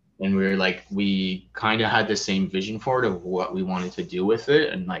 And we kind of had the same vision for it of what we wanted to do with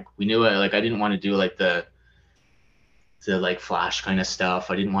it. And like, we knew it, like, I didn't want to do like the like Flash kind of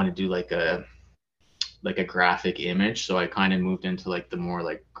stuff. I didn't want to do like a graphic image. So I kind of moved into like the more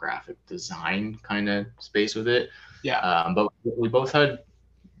like graphic design kind of space with it. Yeah. But we both had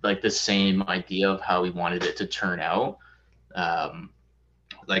like the same idea of how we wanted it to turn out.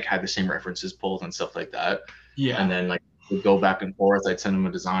 Like had the same references pulled and stuff like that. Yeah. And then like, we'd go back and forth. I'd send him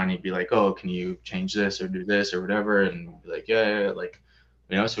a design. He'd be like, oh, can you change this or do this or whatever? And we'd be like, yeah, like,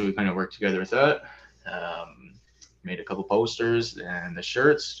 you know, so we kind of worked together with that. Made a couple posters and the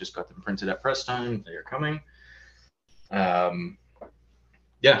shirts, just got them printed at press time. They're coming.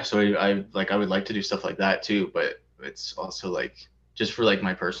 Yeah, so I would like to do stuff like that too, but it's also like, just for like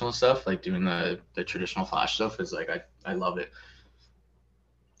my personal stuff, like doing the traditional Flash stuff is like, I love it.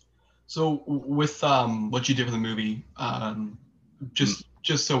 So with what you did for the movie, just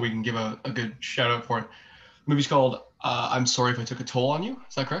so we can give a good shout out for it, the movie's called I'm Sorry If I Took a Toll on You.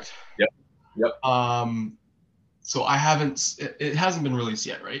 Is that correct? Yep. So it hasn't been released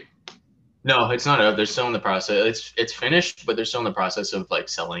yet, right? No, it's not out. They're still in the process. It's finished, but they're still in the process of like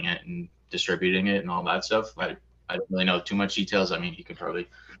selling it and distributing it and all that stuff. I don't really know too much details. I mean, you could probably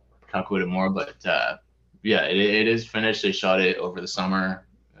talk about it more, but yeah, it is finished. They shot it over the summer.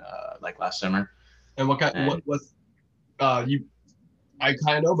 Like last summer. And what you? I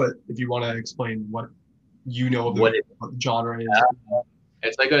kind of know, but if you want to explain what you know of what the genre is.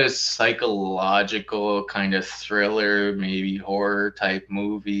 It's like a psychological kind of thriller, maybe horror type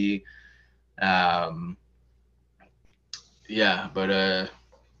movie. Yeah, but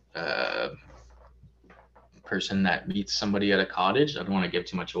a person that meets somebody at a cottage. I don't want to give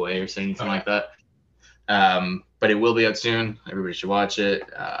too much away or say anything like that. But it will be out soon. Everybody should watch it.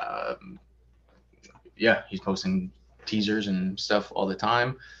 Yeah, he's posting teasers and stuff all the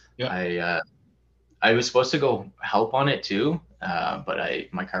time. Yeah. I was supposed to go help on it too, but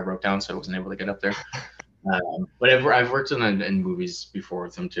my car broke down, so I wasn't able to get up there. But I've worked in movies before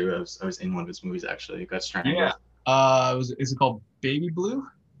with him too. I was in one of his movies actually. Got Strangled. Yeah. Is it called Baby Blue?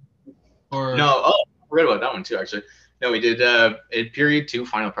 Or no? Oh, I forgot about that one too. Actually, no, we did. Period 2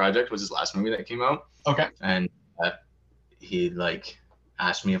 Final Project was his last movie that came out. Okay. And he like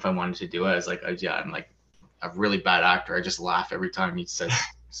asked me if I wanted to do it. I was like, yeah, I'm like a really bad actor. I just laugh every time he says.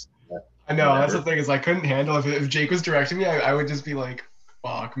 I know, that's the thing, is I couldn't handle if Jake was directing me, I would just be like,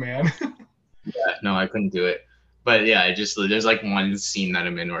 fuck, man. Yeah, no, I couldn't do it. But yeah, there's like one scene that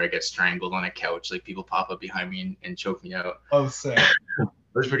I'm in where I get strangled on a couch. Like people pop up behind me and choke me out. Oh, sick. It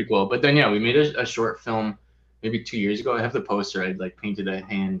was pretty cool. But then yeah, we made a short film maybe 2 years ago. I have the poster. I like painted a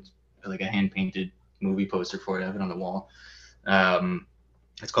hand painted movie poster for it. I have it on the wall.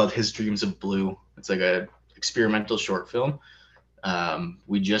 It's called His Dreams of Blue. It's like a experimental short film.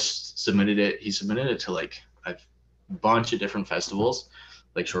 We just submitted it. He submitted it to like a bunch of different festivals.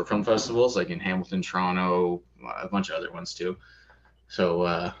 like short film festivals, like in Hamilton, Toronto, a bunch of other ones too.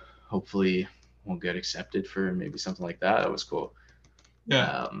 So hopefully we'll get accepted for maybe something like that. That was cool.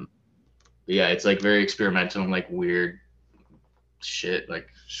 Yeah. But yeah, it's like very experimental and like weird shit, like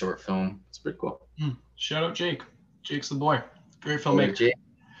short film. It's pretty cool. Shout out Jake. Jake's the boy. Great filmmaker. Jake.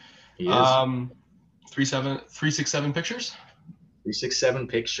 He is. 367 Pictures. 367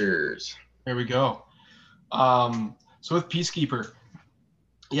 Pictures. There we go. So with Peacekeeper,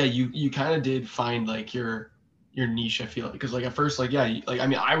 yeah, you kind of did find like your niche. I feel like, because like at first, like, yeah, like I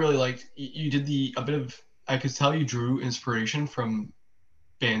mean, I really liked you did a bit of. I could tell you drew inspiration from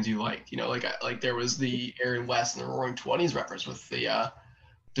bands you liked. You know, like there was the Aaron West and the Roaring Twenties reference with the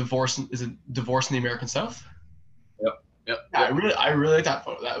Divorce. Is it Divorce in the American South? Yep. Yeah, I really liked that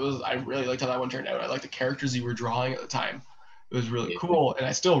photo. I really liked how that one turned out. I liked the characters you were drawing at the time. It was really cool, and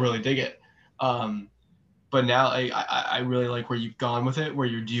I still really dig it. But now I really like where you've gone with it, where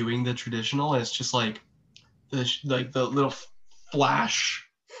you're doing the traditional, and it's just like the little flash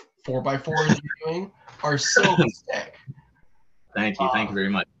 4x4s you're doing are so sick. Thank you very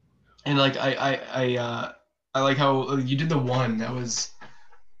much. And like I like how you did the one that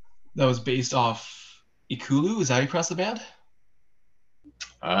was based off Ikulu. Is that how you pronounce the band?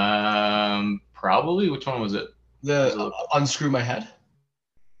 Probably. Which one was it? The Unscrew My Head.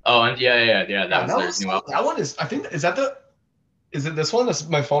 Oh, and yeah. That was their new album. That one is. I think is it this one? That's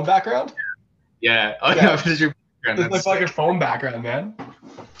my phone background. Yeah. Oh yeah. This is your background. That's my fucking phone background, man.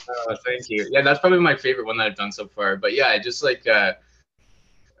 Thank you. Yeah, that's probably my favorite one that I've done so far. But yeah, I just like I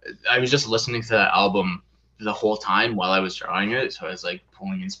was just listening to that album the whole time while I was drawing it, so I was like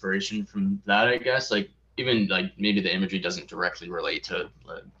pulling inspiration from that, I guess. Like even like maybe the imagery doesn't directly relate to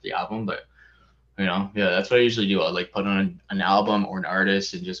the album, but you know, yeah, that's what I usually do. I like put on an album or an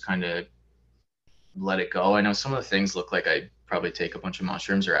artist and just kind of let it go. I know some of the things look like I probably take a bunch of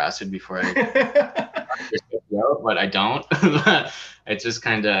mushrooms or acid before I but I don't. It's just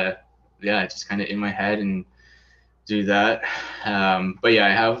kind of in my head and do that. But yeah,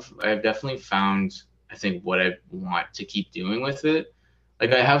 I have definitely found, I think, what I want to keep doing with it.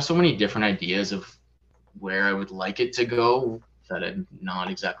 Like I have so many different ideas of where I would like it to go that I'm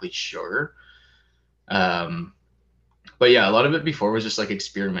not exactly sure. But yeah, a lot of it before was just like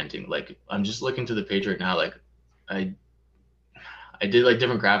experimenting. Like I'm just looking to the page right now. Like I did like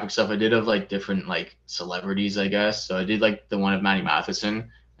different graphic stuff. I did of like different like celebrities, I guess. So I did like the one of Matty Matheson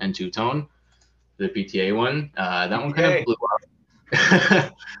and Two Tone, the PTA one. That one kind of blew up.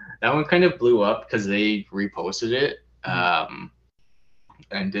 That one kind of blew up because they reposted it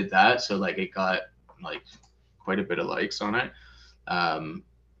and did that. So like it got like quite a bit of likes on it. And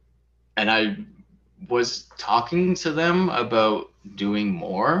I was talking to them about doing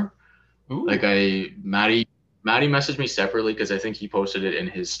more. Ooh. Like Matty messaged me separately because I think he posted it in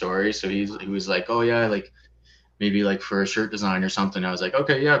his story. So he was like, oh yeah, like maybe like for a shirt design or something. I was like,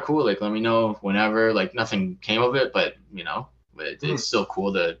 okay, yeah, cool. Like let me know whenever. Like nothing came of it, but you know, it's still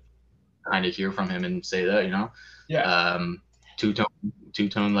cool to kind of hear from him and say that, you know. Yeah. Two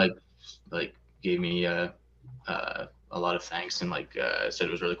Tone like gave me a lot of thanks and like said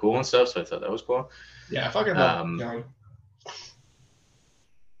it was really cool and stuff. So I thought that was cool. Yeah, I fucking love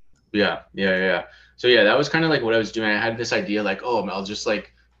Yeah. So yeah, that was kind of like what I was doing. I had this idea like, oh, I'll just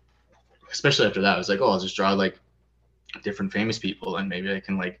like, especially after that, I was like, oh, I'll just draw like different famous people and maybe I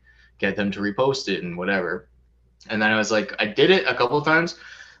can like get them to repost it and whatever. And then I was like, I did it a couple of times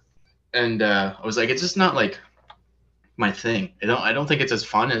and I was like, it's just not like my thing. I don't think it's as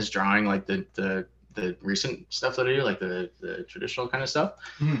fun as drawing like the recent stuff that I do, like the traditional kind of stuff.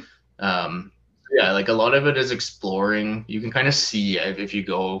 Mm-hmm. Yeah, like a lot of it is exploring. You can kind of see if you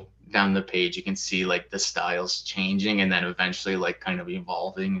go down the page, you can see like the styles changing and then eventually like kind of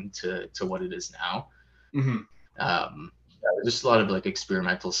evolving into what it is now. Mm-hmm. Just a lot of like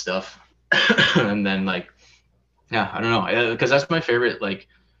experimental stuff. And then like, yeah, I don't know, because that's my favorite like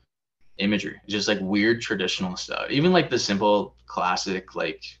imagery, just like weird traditional stuff, even like the simple classic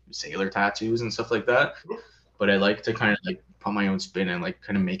like sailor tattoos and stuff like that. But I like to kind of like put my own spin and like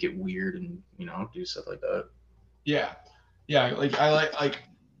kind of make it weird and, you know, do stuff like that. Yeah. Like I like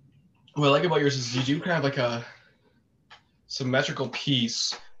what I like about yours is you do kind of like a symmetrical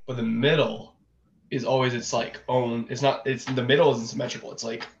piece, but the middle is always its like own. It's the middle isn't symmetrical. It's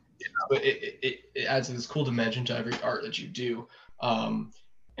like, but it adds this cool dimension to every art that you do. And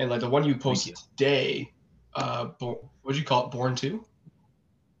like the one you posted today, what'd you call it? Born to?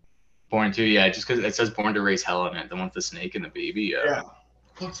 Born to, yeah, just because it says Born to Raise Hell in it, the one with the snake and the baby. Yeah.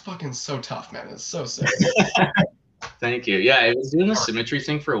 Looks fucking so tough, man. It's so sick. Thank you. Yeah, I was doing the symmetry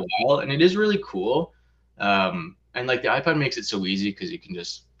thing for a while, and it is really cool. and like the iPad makes it so easy because you can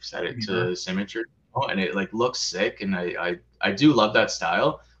just set it to symmetry, and it like looks sick. And I do love that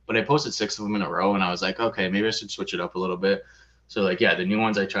style. But I posted 6 of them in a row, and I was like, okay, maybe I should switch it up a little bit. So like, yeah, the new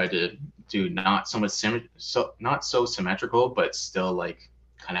ones I tried to do not so much not so symmetrical, but still like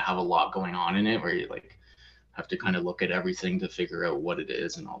kind of have a lot going on in it, where you like have to kind of look at everything to figure out what it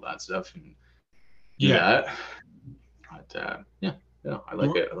is and all that stuff, and do that. But yeah, I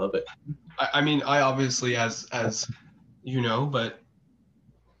like it. I love it. I mean, I obviously, as you know, but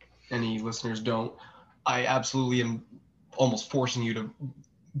any listeners don't, I absolutely am almost forcing you to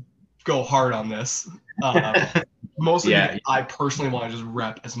go hard on this. Mostly because I personally want to just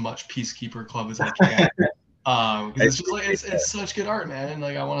rep as much Peacekeeper Club as I can. Because it's just like it's such good art, man. And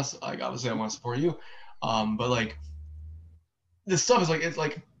like I want to, like obviously I want to support you. But like this stuff is like, it's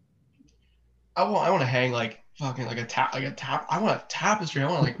like I want to hang like fucking like a tap. I want a tapestry. I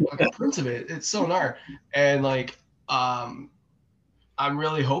want like a print of it. It's so gnar. And like I'm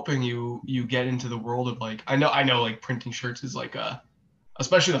really hoping you get into the world of like I know like printing shirts is like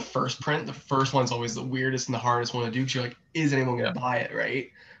especially the first print. The first one's always the weirdest and the hardest one to do because you're like, is anyone gonna buy it,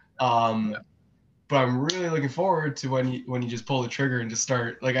 right? But I'm really looking forward to when you just pull the trigger and just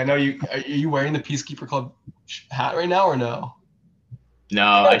start. Like I know are you wearing the Peacekeeper Club hat right now or no? No,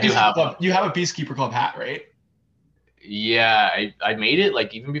 I do have. You have a Peacekeeper Club hat, right? Yeah, I made it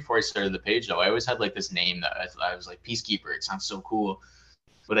like even before I started the page though. I always had like this name that I was like Peacekeeper. It sounds so cool.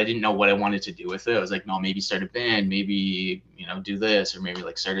 But I didn't know what I wanted to do with it. I was like, no, maybe start a band, maybe, do this, or maybe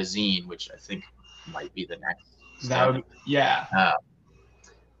like start a zine, which I think might be the next step.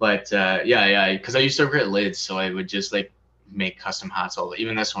 Because I used to work at Lids, so I would just like make custom hats.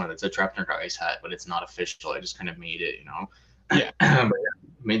 Even this one, it's a Trepner Guys hat, but it's not official. I just kind of made it, Yeah. But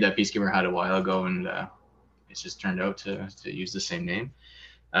made that Peacekeeper hat a while ago, and it's just turned out to use the same name.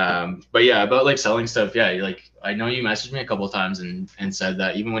 But yeah, about like selling stuff, like I know you messaged me a couple of times and said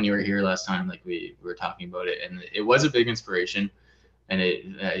that even when you were here last time, like we were talking about it, and it was a big inspiration, and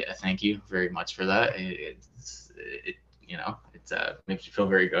I thank you very much for that. It makes you feel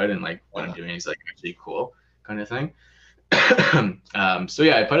very good, and like what I'm doing is like actually cool kind of thing. So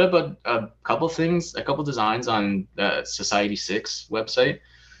yeah, I put up a couple designs on the Society 6 website.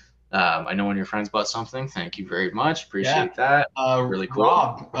 I know when your friends bought something. Thank you very much. Appreciate that. Really cool.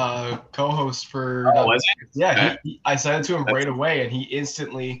 Rob, co-host for. Was it? Yeah, I sent it to him right away, and he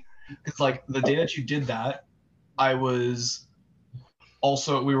instantly. It's like the day that you did that, we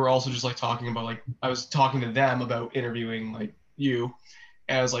were also just like talking about like I was talking to them about interviewing like you,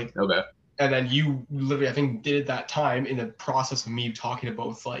 and I was like, okay. And then you literally I think did it that time in the process of me talking to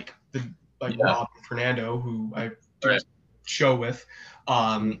both like Rob and Fernando, who I do a show with.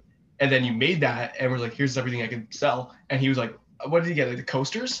 And then you made that and we're like, here's everything I can sell. And he was like, what did he get? Like the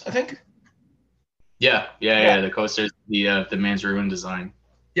coasters, I think? Yeah. The coasters, the Man's Ruin design.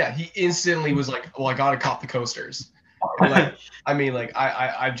 Yeah, he instantly was like, well, I got to cop the coasters. Like, I mean, like,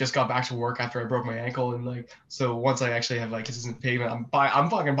 I just got back to work after I broke my ankle. And like, so once I actually have like consistent payment, I'm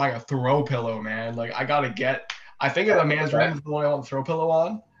fucking buying a throw pillow, man. Like, I got to I think the Man's Ruin is the one I want the throw pillow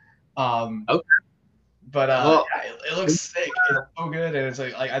on. Okay. But it looks sick. It's so good, and it's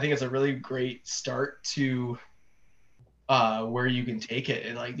like I think it's a really great start to where you can take it,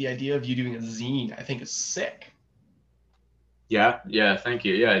 and like the idea of you doing a zine, I think is sick. Yeah. Thank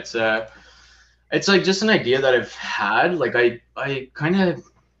you. Yeah, it's like just an idea that I've had. Like I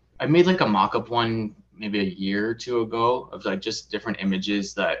made like a mock-up one maybe a year or two ago of like just different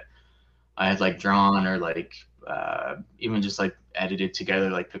images that I had like drawn or like even just like edited together,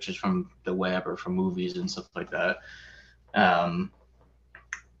 like pictures from the web or from movies and stuff like that,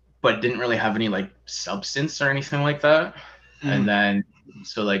 but didn't really have any like substance or anything like that. And then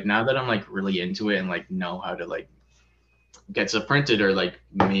so like now that I'm like really into it and like know how to like get stuff printed or like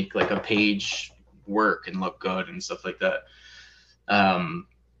make like a page work and look good and stuff like that,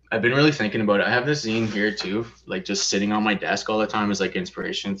 I've been really thinking about it. I have this zine here too, like just sitting on my desk all the time as like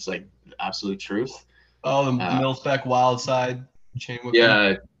inspiration. It's like absolute truth. Oh, the Mil-Spec Wild Side chain whip.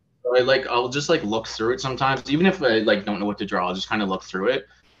 Yeah, I'll just like look through it sometimes, even if I like don't know what to draw. I'll just kind of look through it.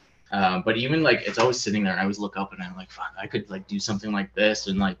 But even like it's always sitting there, and I always look up and I'm like, fuck, I could like do something like this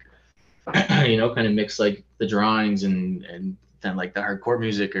and like kind of mix like the drawings and then like the hardcore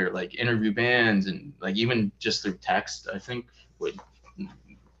music or like interview bands and like even just through text. I think would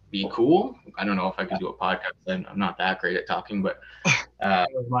be cool. I don't know if I could do a podcast. I'm not that great at talking, but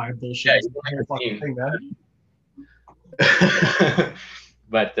my bullshit.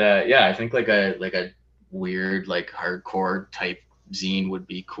 But I think like a weird like hardcore type zine would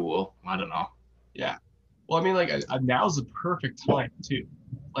be cool. I don't know. Yeah. Well, I mean, like now's the perfect time too.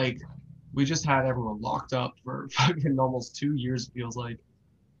 Like we just had everyone locked up for fucking almost 2 years, it feels like.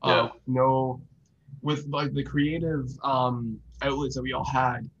 Yeah. No, with like the creative outlets that we all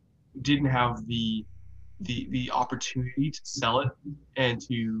had, didn't have the opportunity to sell it and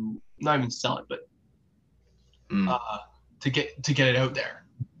to not even sell it, but Mm. to get it out there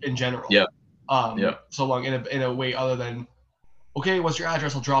in general. Yeah. So long in a way other than, okay, what's your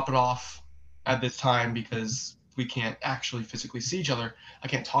address? I'll drop it off at this time because we can't actually physically see each other. I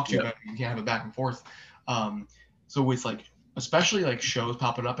can't talk to you about it. You can't have it back and forth. So with like, especially like shows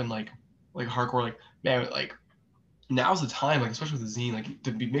popping up and like hardcore, like, man, like now's the time, like especially with the zine, like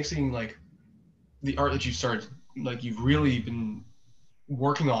to be mixing like the art that you started, like you've really been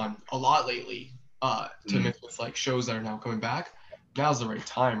working on a lot lately, to mix with like shows that are now coming back. Now's the right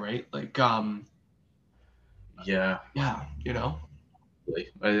time, right? Like, Yeah. you know.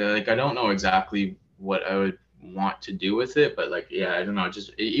 Like I don't know exactly what I would want to do with it, but like, yeah, I don't know,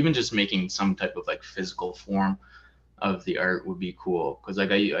 just even just making some type of like physical form of the art would be cool. Because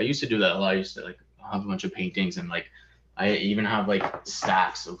like I used to do that a lot. I used to like have a bunch of paintings, and like I even have like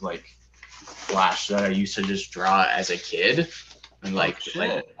stacks of like flash that I used to just draw as a kid, and like as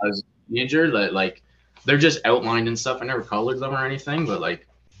a teenager, that like they're just outlined and stuff. I never colored them or anything, but like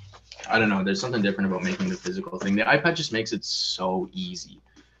I don't know, there's something different about making the physical thing. The iPad just makes it so easy.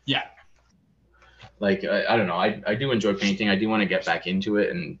 Yeah. Like I don't know, I do enjoy painting. I do want to get back into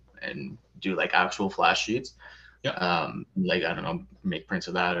it and do like actual flash sheets. Yeah. Like I don't know, make prints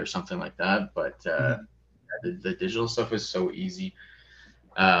of that or something like that. But the digital stuff is so easy.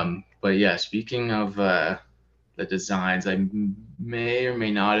 But yeah, speaking of the designs, I may or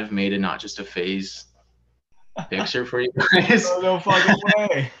may not have made a Not Just a Phase picture for you guys. Oh, no fucking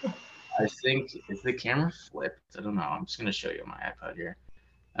way. I think, is the camera flipped? I don't know. I'm just gonna show you on my iPad here.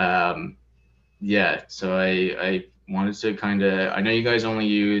 Yeah, so I wanted to kind of, I know you guys only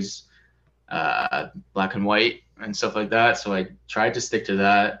use black and white and stuff like that, so I tried to stick to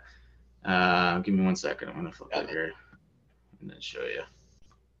that. Give me 1 second. I'm gonna flip it here and then show you.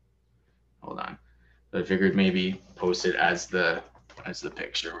 Hold on. So I figured maybe post it as the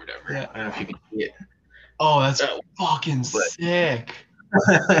picture or whatever. Yeah. I don't know if you can see it. Oh, that's fucking sick.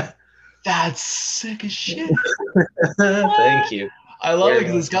 That's sick as shit. Thank you. I love it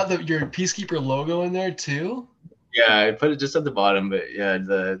because it's got your Peacekeeper logo in there too. Yeah, I put it just at the bottom, but yeah,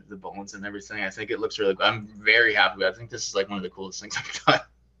 the bones and everything. I think it looks really good. I'm very happy with it. I think this is like one of the coolest things I've done.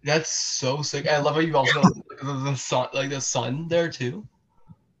 That's so sick. I love how you also got the sun, like the sun there too.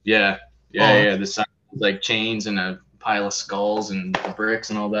 Yeah. The sun, like chains and a pile of skulls and bricks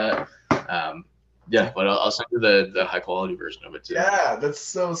and all that. Yeah, but I'll send you the high quality version of it too. Yeah, that's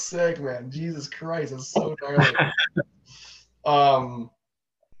so sick, man. Jesus Christ, that's so gnarly.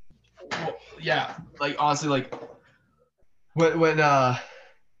 Yeah, like honestly, like when kind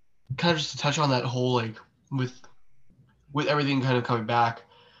of just to touch on that whole like with everything kind of coming back.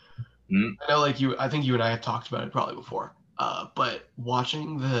 I know like I think you and I have talked about it probably before. But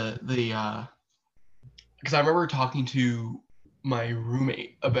watching the because I remember talking to my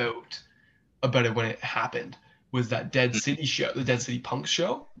roommate about it when it happened, was that Dead City show, the Dead City Punk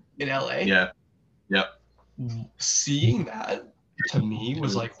show in LA. Yeah. Yep. Seeing that to me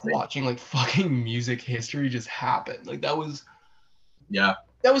was like watching like fucking music history just happen. Like that was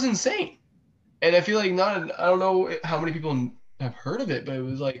insane. And I feel like I don't know how many people have heard of it, but it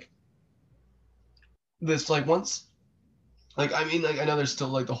was like this, like once, like I mean, like I know there's still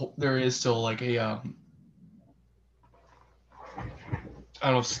like there is still like a I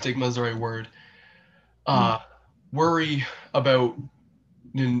don't know if stigma is the right word. Worry about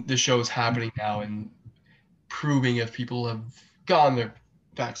the shows happening now and proving if people have gotten their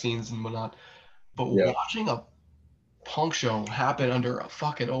vaccines and whatnot. But watching a punk show happen under a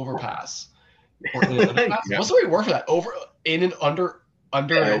fucking overpass. Or in an underpass? What's the right word for that? Under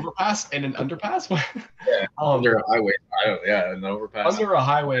an overpass and an underpass? Under a highway. An overpass. Under a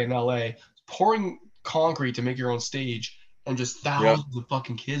highway in LA, pouring concrete to make your own stage, and just thousands of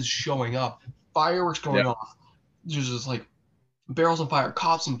fucking kids showing up, fireworks going off. There's just like barrels on fire,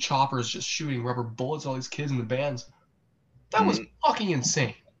 cops and choppers just shooting rubber bullets at all these kids in the bands. That was fucking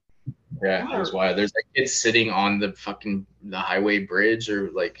insane. Yeah, that was wild. There's like kids sitting on the highway bridge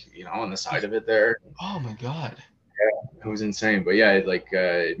or like, on the side of it there. Oh my God. Yeah, it was insane. But yeah,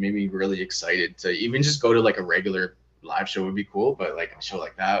 it made me really excited to even just go to like a regular live show would be cool, but like a show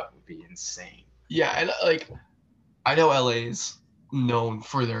like that would be insane. Yeah, and like I know LA's known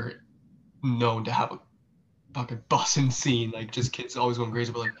to have a fucking bussin' scene, like just kids always going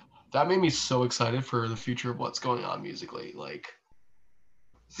crazy, but like that made me so excited for the future of what's going on musically. Like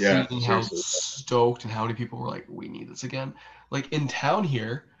seeing how stoked and how many people were like, we need this again. Like in town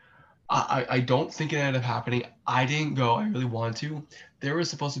here, I don't think it ended up happening. I didn't go. I really wanted to. There was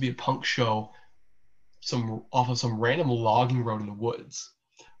supposed to be a punk show, off of some random logging road in the woods.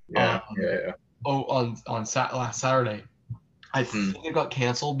 Yeah. Last Saturday. I think it got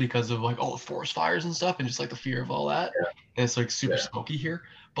canceled because of like all the forest fires and stuff, and just like the fear of all that. Yeah. And it's like super smoky here,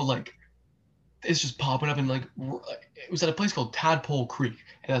 but like it's just popping up, and like it was at a place called Tadpole Creek,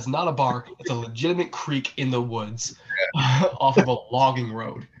 and it's not a bar. It's a legitimate creek in the woods, off of a logging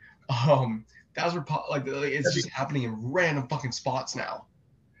road. That's where it's just happening in random fucking spots now.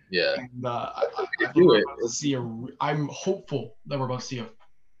 Yeah. And I'm hopeful that we're about to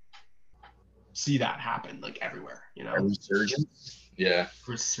see that happen like everywhere, you know. A resurgence. Yeah.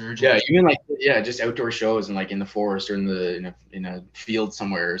 Resurgence. Yeah, even like just outdoor shows and like in the forest or in a field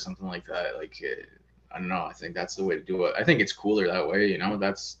somewhere or something like that. Like I don't know. I think that's the way to do it. I think it's cooler that way. You know,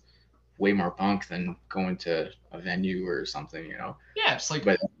 that's way more punk than going to a venue or something. You know. Yeah, it's like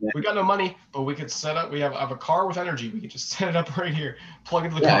we got no money, but we could set up. We have a car with energy. We could just set it up right here, plug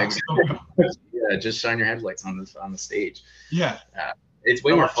into the car. Exactly. Yeah, just shine your headlights on the stage. Yeah. It's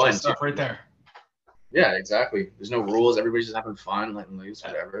way more fun. Stuff right there. Yeah, exactly. There's no rules. Everybody's just having fun, letting loose,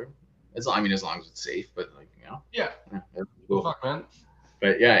 whatever. As long as it's safe, but like, you know. Yeah. Cool. Fuck, man.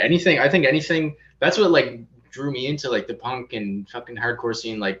 But yeah, I think anything, that's what like drew me into like the punk and fucking hardcore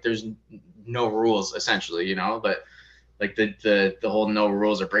scene. Like there's no rules essentially, you know, but like the whole no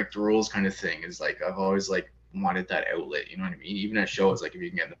rules or break the rules kind of thing is like, I've always like wanted that outlet, you know what I mean? Even at shows, like if you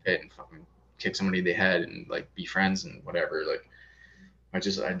can get in the pit and fucking kick somebody in the head and like be friends and whatever, like I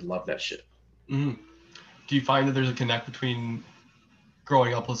love that shit. Mm-hmm. Do you find that there's a connect between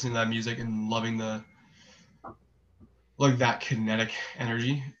growing up listening to that music and loving that kinetic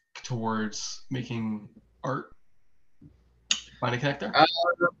energy towards making art? Find a connect there?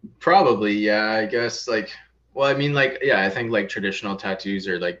 Probably, yeah. I guess like, well, I mean, like, yeah, I think like traditional tattoos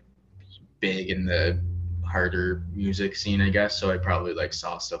are like big in the harder music scene, I guess. So I probably like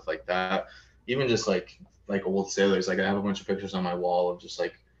saw stuff like that. Even just like old sailors. Like I have a bunch of pictures on my wall of just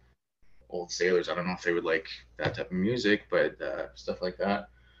like old sailors. I don't know if they would like that type of music, but stuff like that.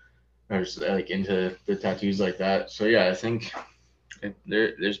 I was like into the tattoos like that. So yeah, I think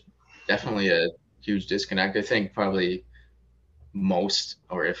there's definitely a huge disconnect. I think probably most,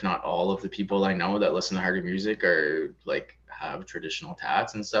 or if not all, of the people I know that listen to harder music are like have traditional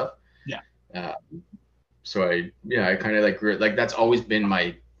tats and stuff. Yeah. So I kind of like grew, like that's always been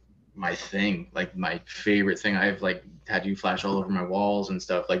my thing, like my favorite thing. I have like tattoo flash all over my walls and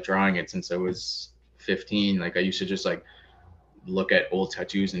stuff, like drawing it since I was 15. Like I used to just like look at old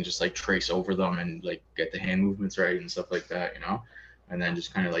tattoos and just like trace over them and like get the hand movements right and stuff like that, you know, and then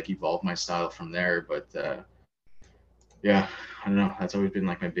just kind of like evolve my style from there. But yeah, I don't know, that's always been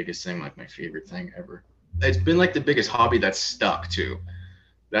like my biggest thing, like my favorite thing ever. It's been like the biggest hobby that's stuck too.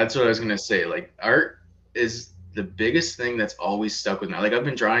 That's what I was gonna say. Like art is the biggest thing that's always stuck with me. Like I've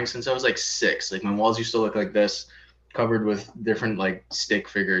been drawing since I was like 6. Like my walls used to look like this, covered with different like stick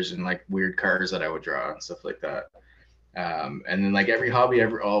figures and like weird cars that I would draw and stuff like that. And then like every hobby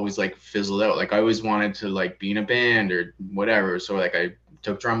ever always like fizzled out. Like I always wanted to like be in a band or whatever. So like I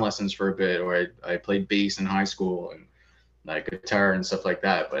took drum lessons for a bit, or I played bass in high school and like guitar and stuff like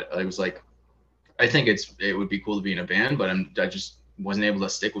that. But I was like, I think it would be cool to be in a band, but I just wasn't able to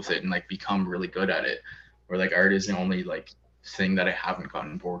stick with it and like become really good at it. Or like art is the only like thing that I haven't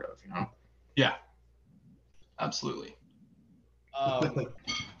gotten bored of, you know? Yeah, absolutely.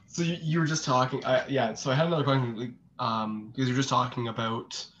 So you were just talking, so I had another question, because you were just talking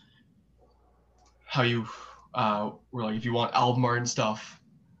about how you were like, if you want album art and stuff,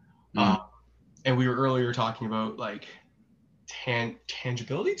 and we were earlier talking about like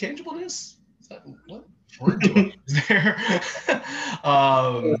tangibleness? Is that what word do I use there?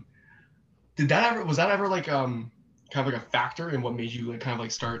 Was that ever like kind of like a factor in what made you like kind of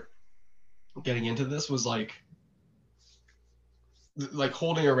like start getting into this? Was like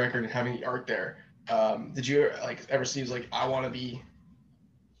holding a record and having the art there. Did you like ever see like I want to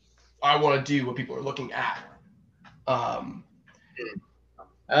do what people are looking at? I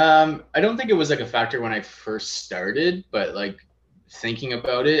don't think it was like a factor when I first started, but like thinking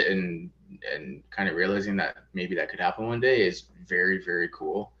about it and kind of realizing that maybe that could happen one day is very, very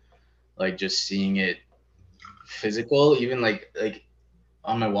cool. Like just seeing it physical, even like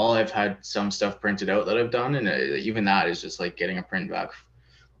on my wall, I've had some stuff printed out that I've done, and even that is just like getting a print back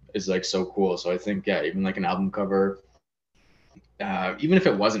is like so cool. So I think, yeah, even like an album cover, even if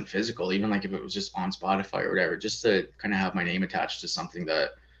it wasn't physical, even like if it was just on Spotify or whatever, just to kind of have my name attached to something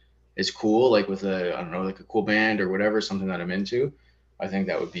that is cool, like with I don't know, like a cool band or whatever, something that I'm into, I think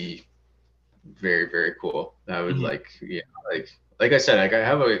that would be very, very cool. That would like like I said, like I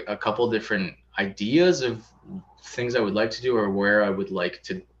have a couple different ideas of things I would like to do or where I would like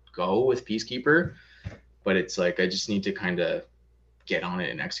to go with Peacekeeper, but it's like I just need to kind of get on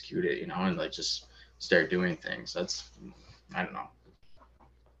it and execute it, and like just start doing things. That's, I don't know.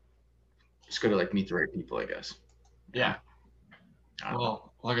 Just gotta like meet the right people, I guess. Yeah.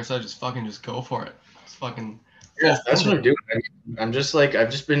 Well, like I said, just go for it. Just fucking. Yeah, that's what I'm doing. I'm just like, I've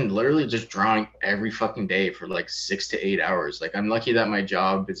just been literally just drawing every fucking day for like 6 to 8 hours. Like I'm lucky that my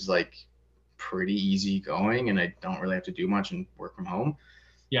job is like pretty easy going and I don't really have to do much and work from home.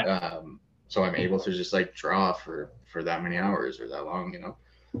 Yeah. So I'm able to just like draw for that many hours or that long,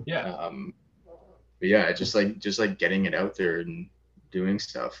 Yeah. But yeah, just like getting it out there and doing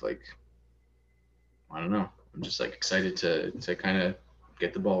stuff. Like, I don't know. I'm just like excited to kind of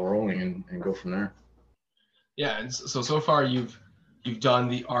get the ball rolling and go from there. Yeah, and so far you've done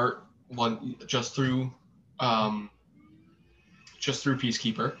the art one just through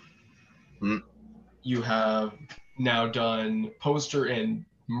Peacekeeper. Mm-hmm. You have now done poster and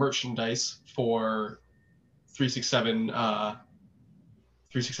merchandise for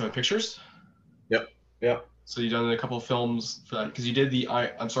 367 Pictures. Yep. So you've done a couple of films for that because you did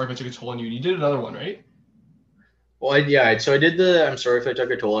I'm Sorry If I Took a Toll on You. You did another one, right? Well, so I did the I'm Sorry If I Took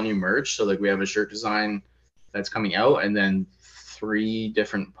a Toll on You merch. So like we have a shirt design that's coming out, and then 3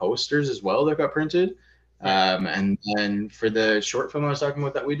 different posters as well that got printed. And then for the short film I was talking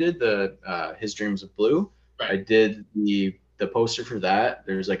about that we did, the His Dreams of Blue, right. I did the poster for that.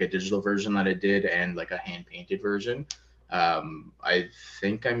 There's like a digital version that I did and like a hand painted version. I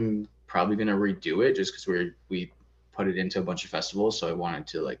think I'm probably gonna redo it just because we put it into a bunch of festivals, so I wanted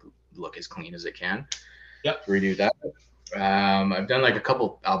to like look as clean as it can. Yep. Redo that. I've done like a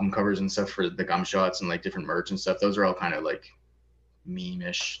couple album covers and stuff for the Gumshots and like different merch and stuff. Those are all kind of like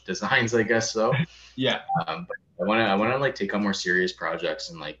meme-ish designs, I guess. So yeah. But I want to like take on more serious projects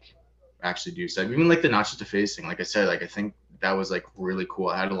and like actually do stuff. Even like the Not Just a Phase thing. Like I said, like I think that was like really cool.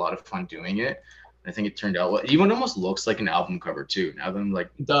 I had a lot of fun doing it. I think it turned out well. Even almost looks like an album cover too. Now that I'm like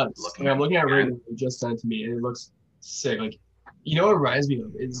it does. I'm looking at it you just sent to me, and it looks sick. Like, what it reminds me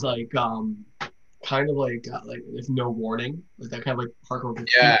of? It's like kind of like if No Warning, like that kind of like hardcore.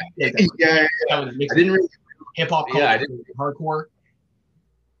 Yeah, yeah. I didn't really hip hop. Yeah, I didn't hardcore.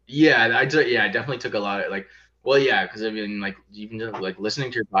 Yeah, I definitely took a lot of like. Well, yeah, because I mean, like even like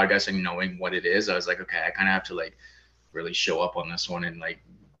listening to your podcast and knowing what it is, I was like, okay, I kind of have to like really show up on this one and like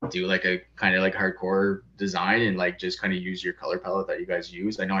do like a kind of like hardcore design and like just kind of use your color palette that you guys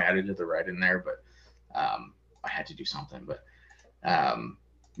use. I know I added the red in there, but I had to do something. But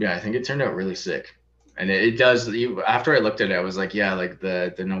yeah, I think it turned out really sick, and it does. After I looked at it, I was like, yeah, like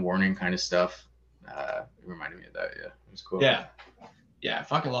the No Warning kind of stuff. It reminded me of that. Yeah, it was cool. Yeah, I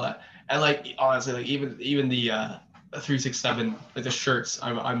fucking love that. And like honestly, like even the 367, like the shirts,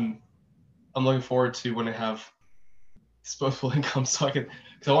 I'm looking forward to when I have disposable income, so I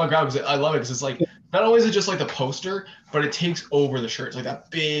want to grab it because I love it because it's like not only is it just like the poster, but it takes over the shirt. It's like that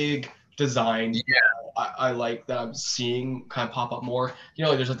big design. Yeah. I like that I'm seeing kind of pop up more.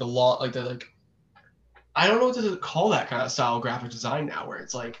 Like there's like the long, like the like, I don't know what to call that kind of style graphic design now, where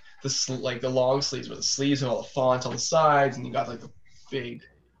it's like the long sleeves, where the sleeves have all the fonts on the sides, and you got like the big.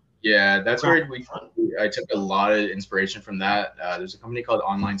 Yeah, that's where I took a lot of inspiration from that. There's a company called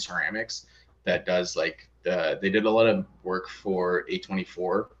Online Ceramics that does like they did a lot of work for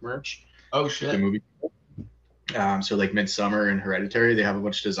A24 merch. Oh shit. The movie. So like Midsummer and Hereditary, they have a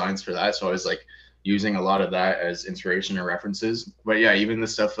bunch of designs for that. So I was like using a lot of that as inspiration or references. But yeah, even the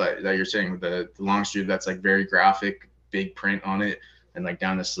stuff that you're saying with the long sleeve, that's like very graphic, big print on it, and like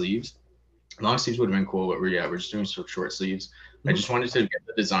down the sleeves. Long sleeves would have been cool, but we're just doing short sleeves. Mm-hmm. I just wanted to get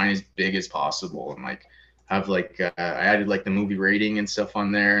the design as big as possible and like have like I added like the movie rating and stuff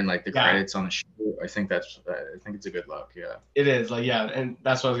on there and like the credits on the show. I think it's a good look. Yeah, it is. Like, yeah, and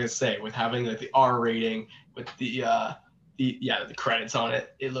that's what I was gonna say with having like the R rating with the credits on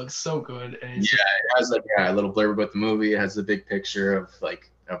it. It looks so good. And it has like a little blurb about the movie. It has the big picture of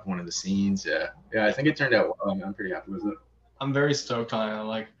one of the scenes. Yeah, I think it turned out well. I'm pretty happy with it. I'm very stoked on it. I'm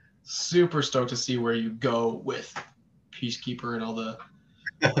like super stoked to see where you go with Peacekeeper and all the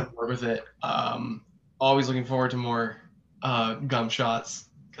work with it. Always looking forward to more Gumshots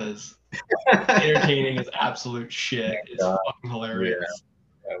because entertaining is absolute shit. It's fucking hilarious.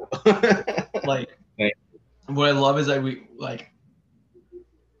 Yeah. Like, what I love is that we like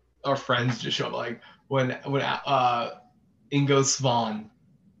our friends just show up. Like when Ingo Swan,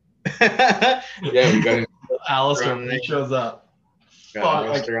 yeah, we got Alistair when he shows up. Fuck,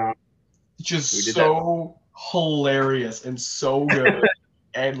 like, just so hilarious and so good.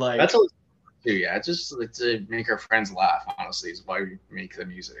 And like too. Yeah, it's just like to make our friends laugh. Honestly, is why we make the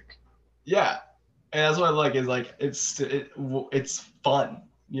music. Yeah, and that's what I like is like it's fun,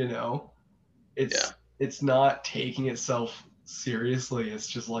 you know. It's not taking itself seriously. It's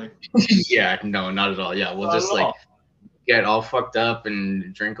just like Yeah, no, not at all. Yeah, we'll not just at like all. get all fucked up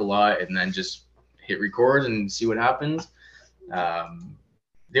and drink a lot, and then just hit record and see what happens.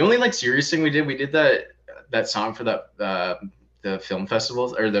 The only like serious thing we did that song for that the film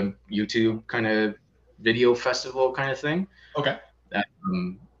festivals or the YouTube kind of video festival kind of thing. Okay.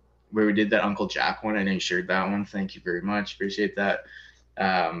 Where we did that Uncle Jack one, and he shared that one. Thank you very much, appreciate that.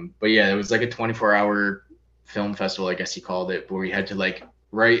 But yeah, it was like a 24-hour film festival, I guess he called it, where we had to like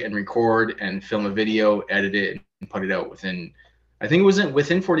write and record and film a video, edit it, and put it out within. I think it wasn't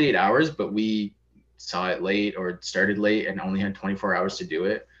within 48 hours, but we saw it late or started late and only had 24 hours to do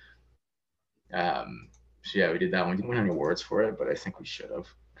it. So yeah, we did that one. We didn't win any awards for it, but I think we should have,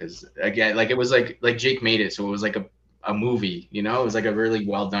 because again, like it was like Jake made it, so it was like a movie, you know. It was like a really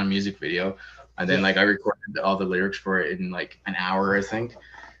well done music video, and then like I recorded all the lyrics for it in like an hour, I think,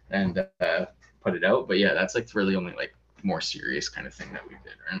 and put it out. But yeah, that's like really only like more serious kind of thing that we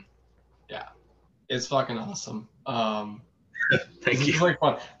did, right? Yeah, it's fucking awesome. Thank you. It's like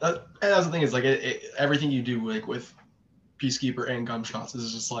fun. And that's the thing is like everything you do like with Peacekeeper and Gumshots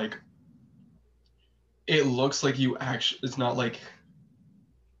is just like it looks like you actually. It's not like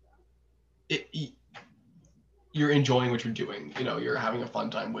you're enjoying what you're doing. You know, you're having a fun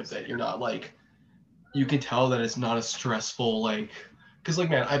time with it. You're not like you can tell that it's not a stressful like because like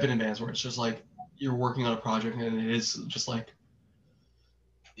man, I've been in bands where it's just like you're working on a project and it is just like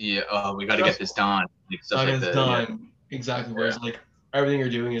yeah, we got to get this done. Like, stuff like that, done. yeah. Exactly. Whereas like everything you're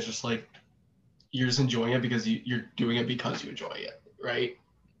doing is just like you're just enjoying it because you're doing it because you enjoy it, right?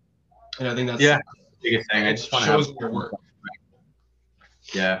 And I think that's the biggest thing. I just want to have your work.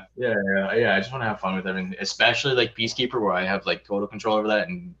 Yeah. I just want to have fun with everything, especially like Peacekeeper, where I have like total control over that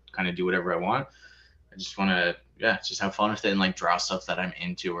and kind of do whatever I want. I just want to, just have fun with it and like draw stuff that I'm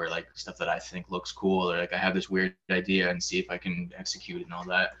into or like stuff that I think looks cool or like I have this weird idea and see if I can execute it and all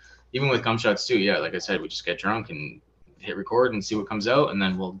that. Even with Gumshots too, yeah, like I said, we just get drunk and hit record and see what comes out, and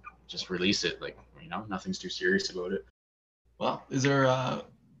then we'll just release it. Like, you know, nothing's too serious about it. Well, is there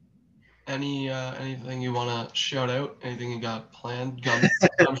anything you want to shout out? Anything you got planned?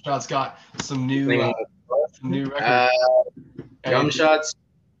 Gumshots got some new records. Gumshots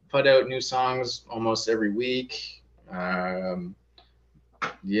put out new songs almost every week. Check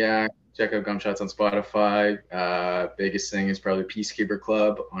out Gumshots on Spotify. Biggest thing is probably Peacekeeper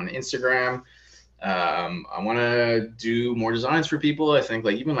Club on Instagram. I want to do more designs for people. I think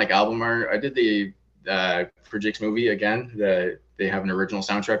like even like album art. I did the for Jake's movie again. They have an original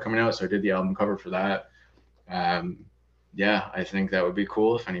soundtrack coming out, so I did the album cover for that. I think that would be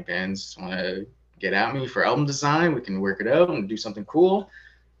cool. If any bands want to get at me for album design, we can work it out and do something cool.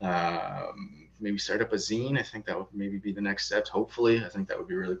 Maybe start up a zine. I think that would maybe be the next steps. Hopefully, I think that would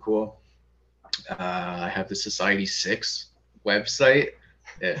be really cool. I have the Society 6 website.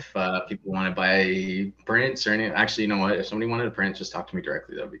 If people want to buy prints or anything, actually, you know what? If somebody wanted a print, just talk to me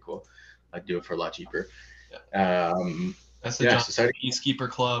directly. That'd be cool. I'd do it for a lot cheaper. That's the Society Peacekeeper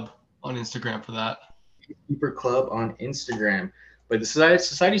Club on Instagram for that. Peacekeeper Club on Instagram. But the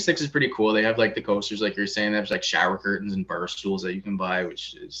Society 6 is pretty cool. They have like the coasters, like you're saying. There's like shower curtains and bar stools that you can buy,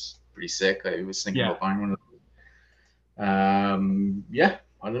 which is pretty sick. I was thinking about buying one of those.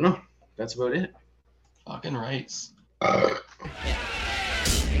 I don't know. That's about it. Fucking rights.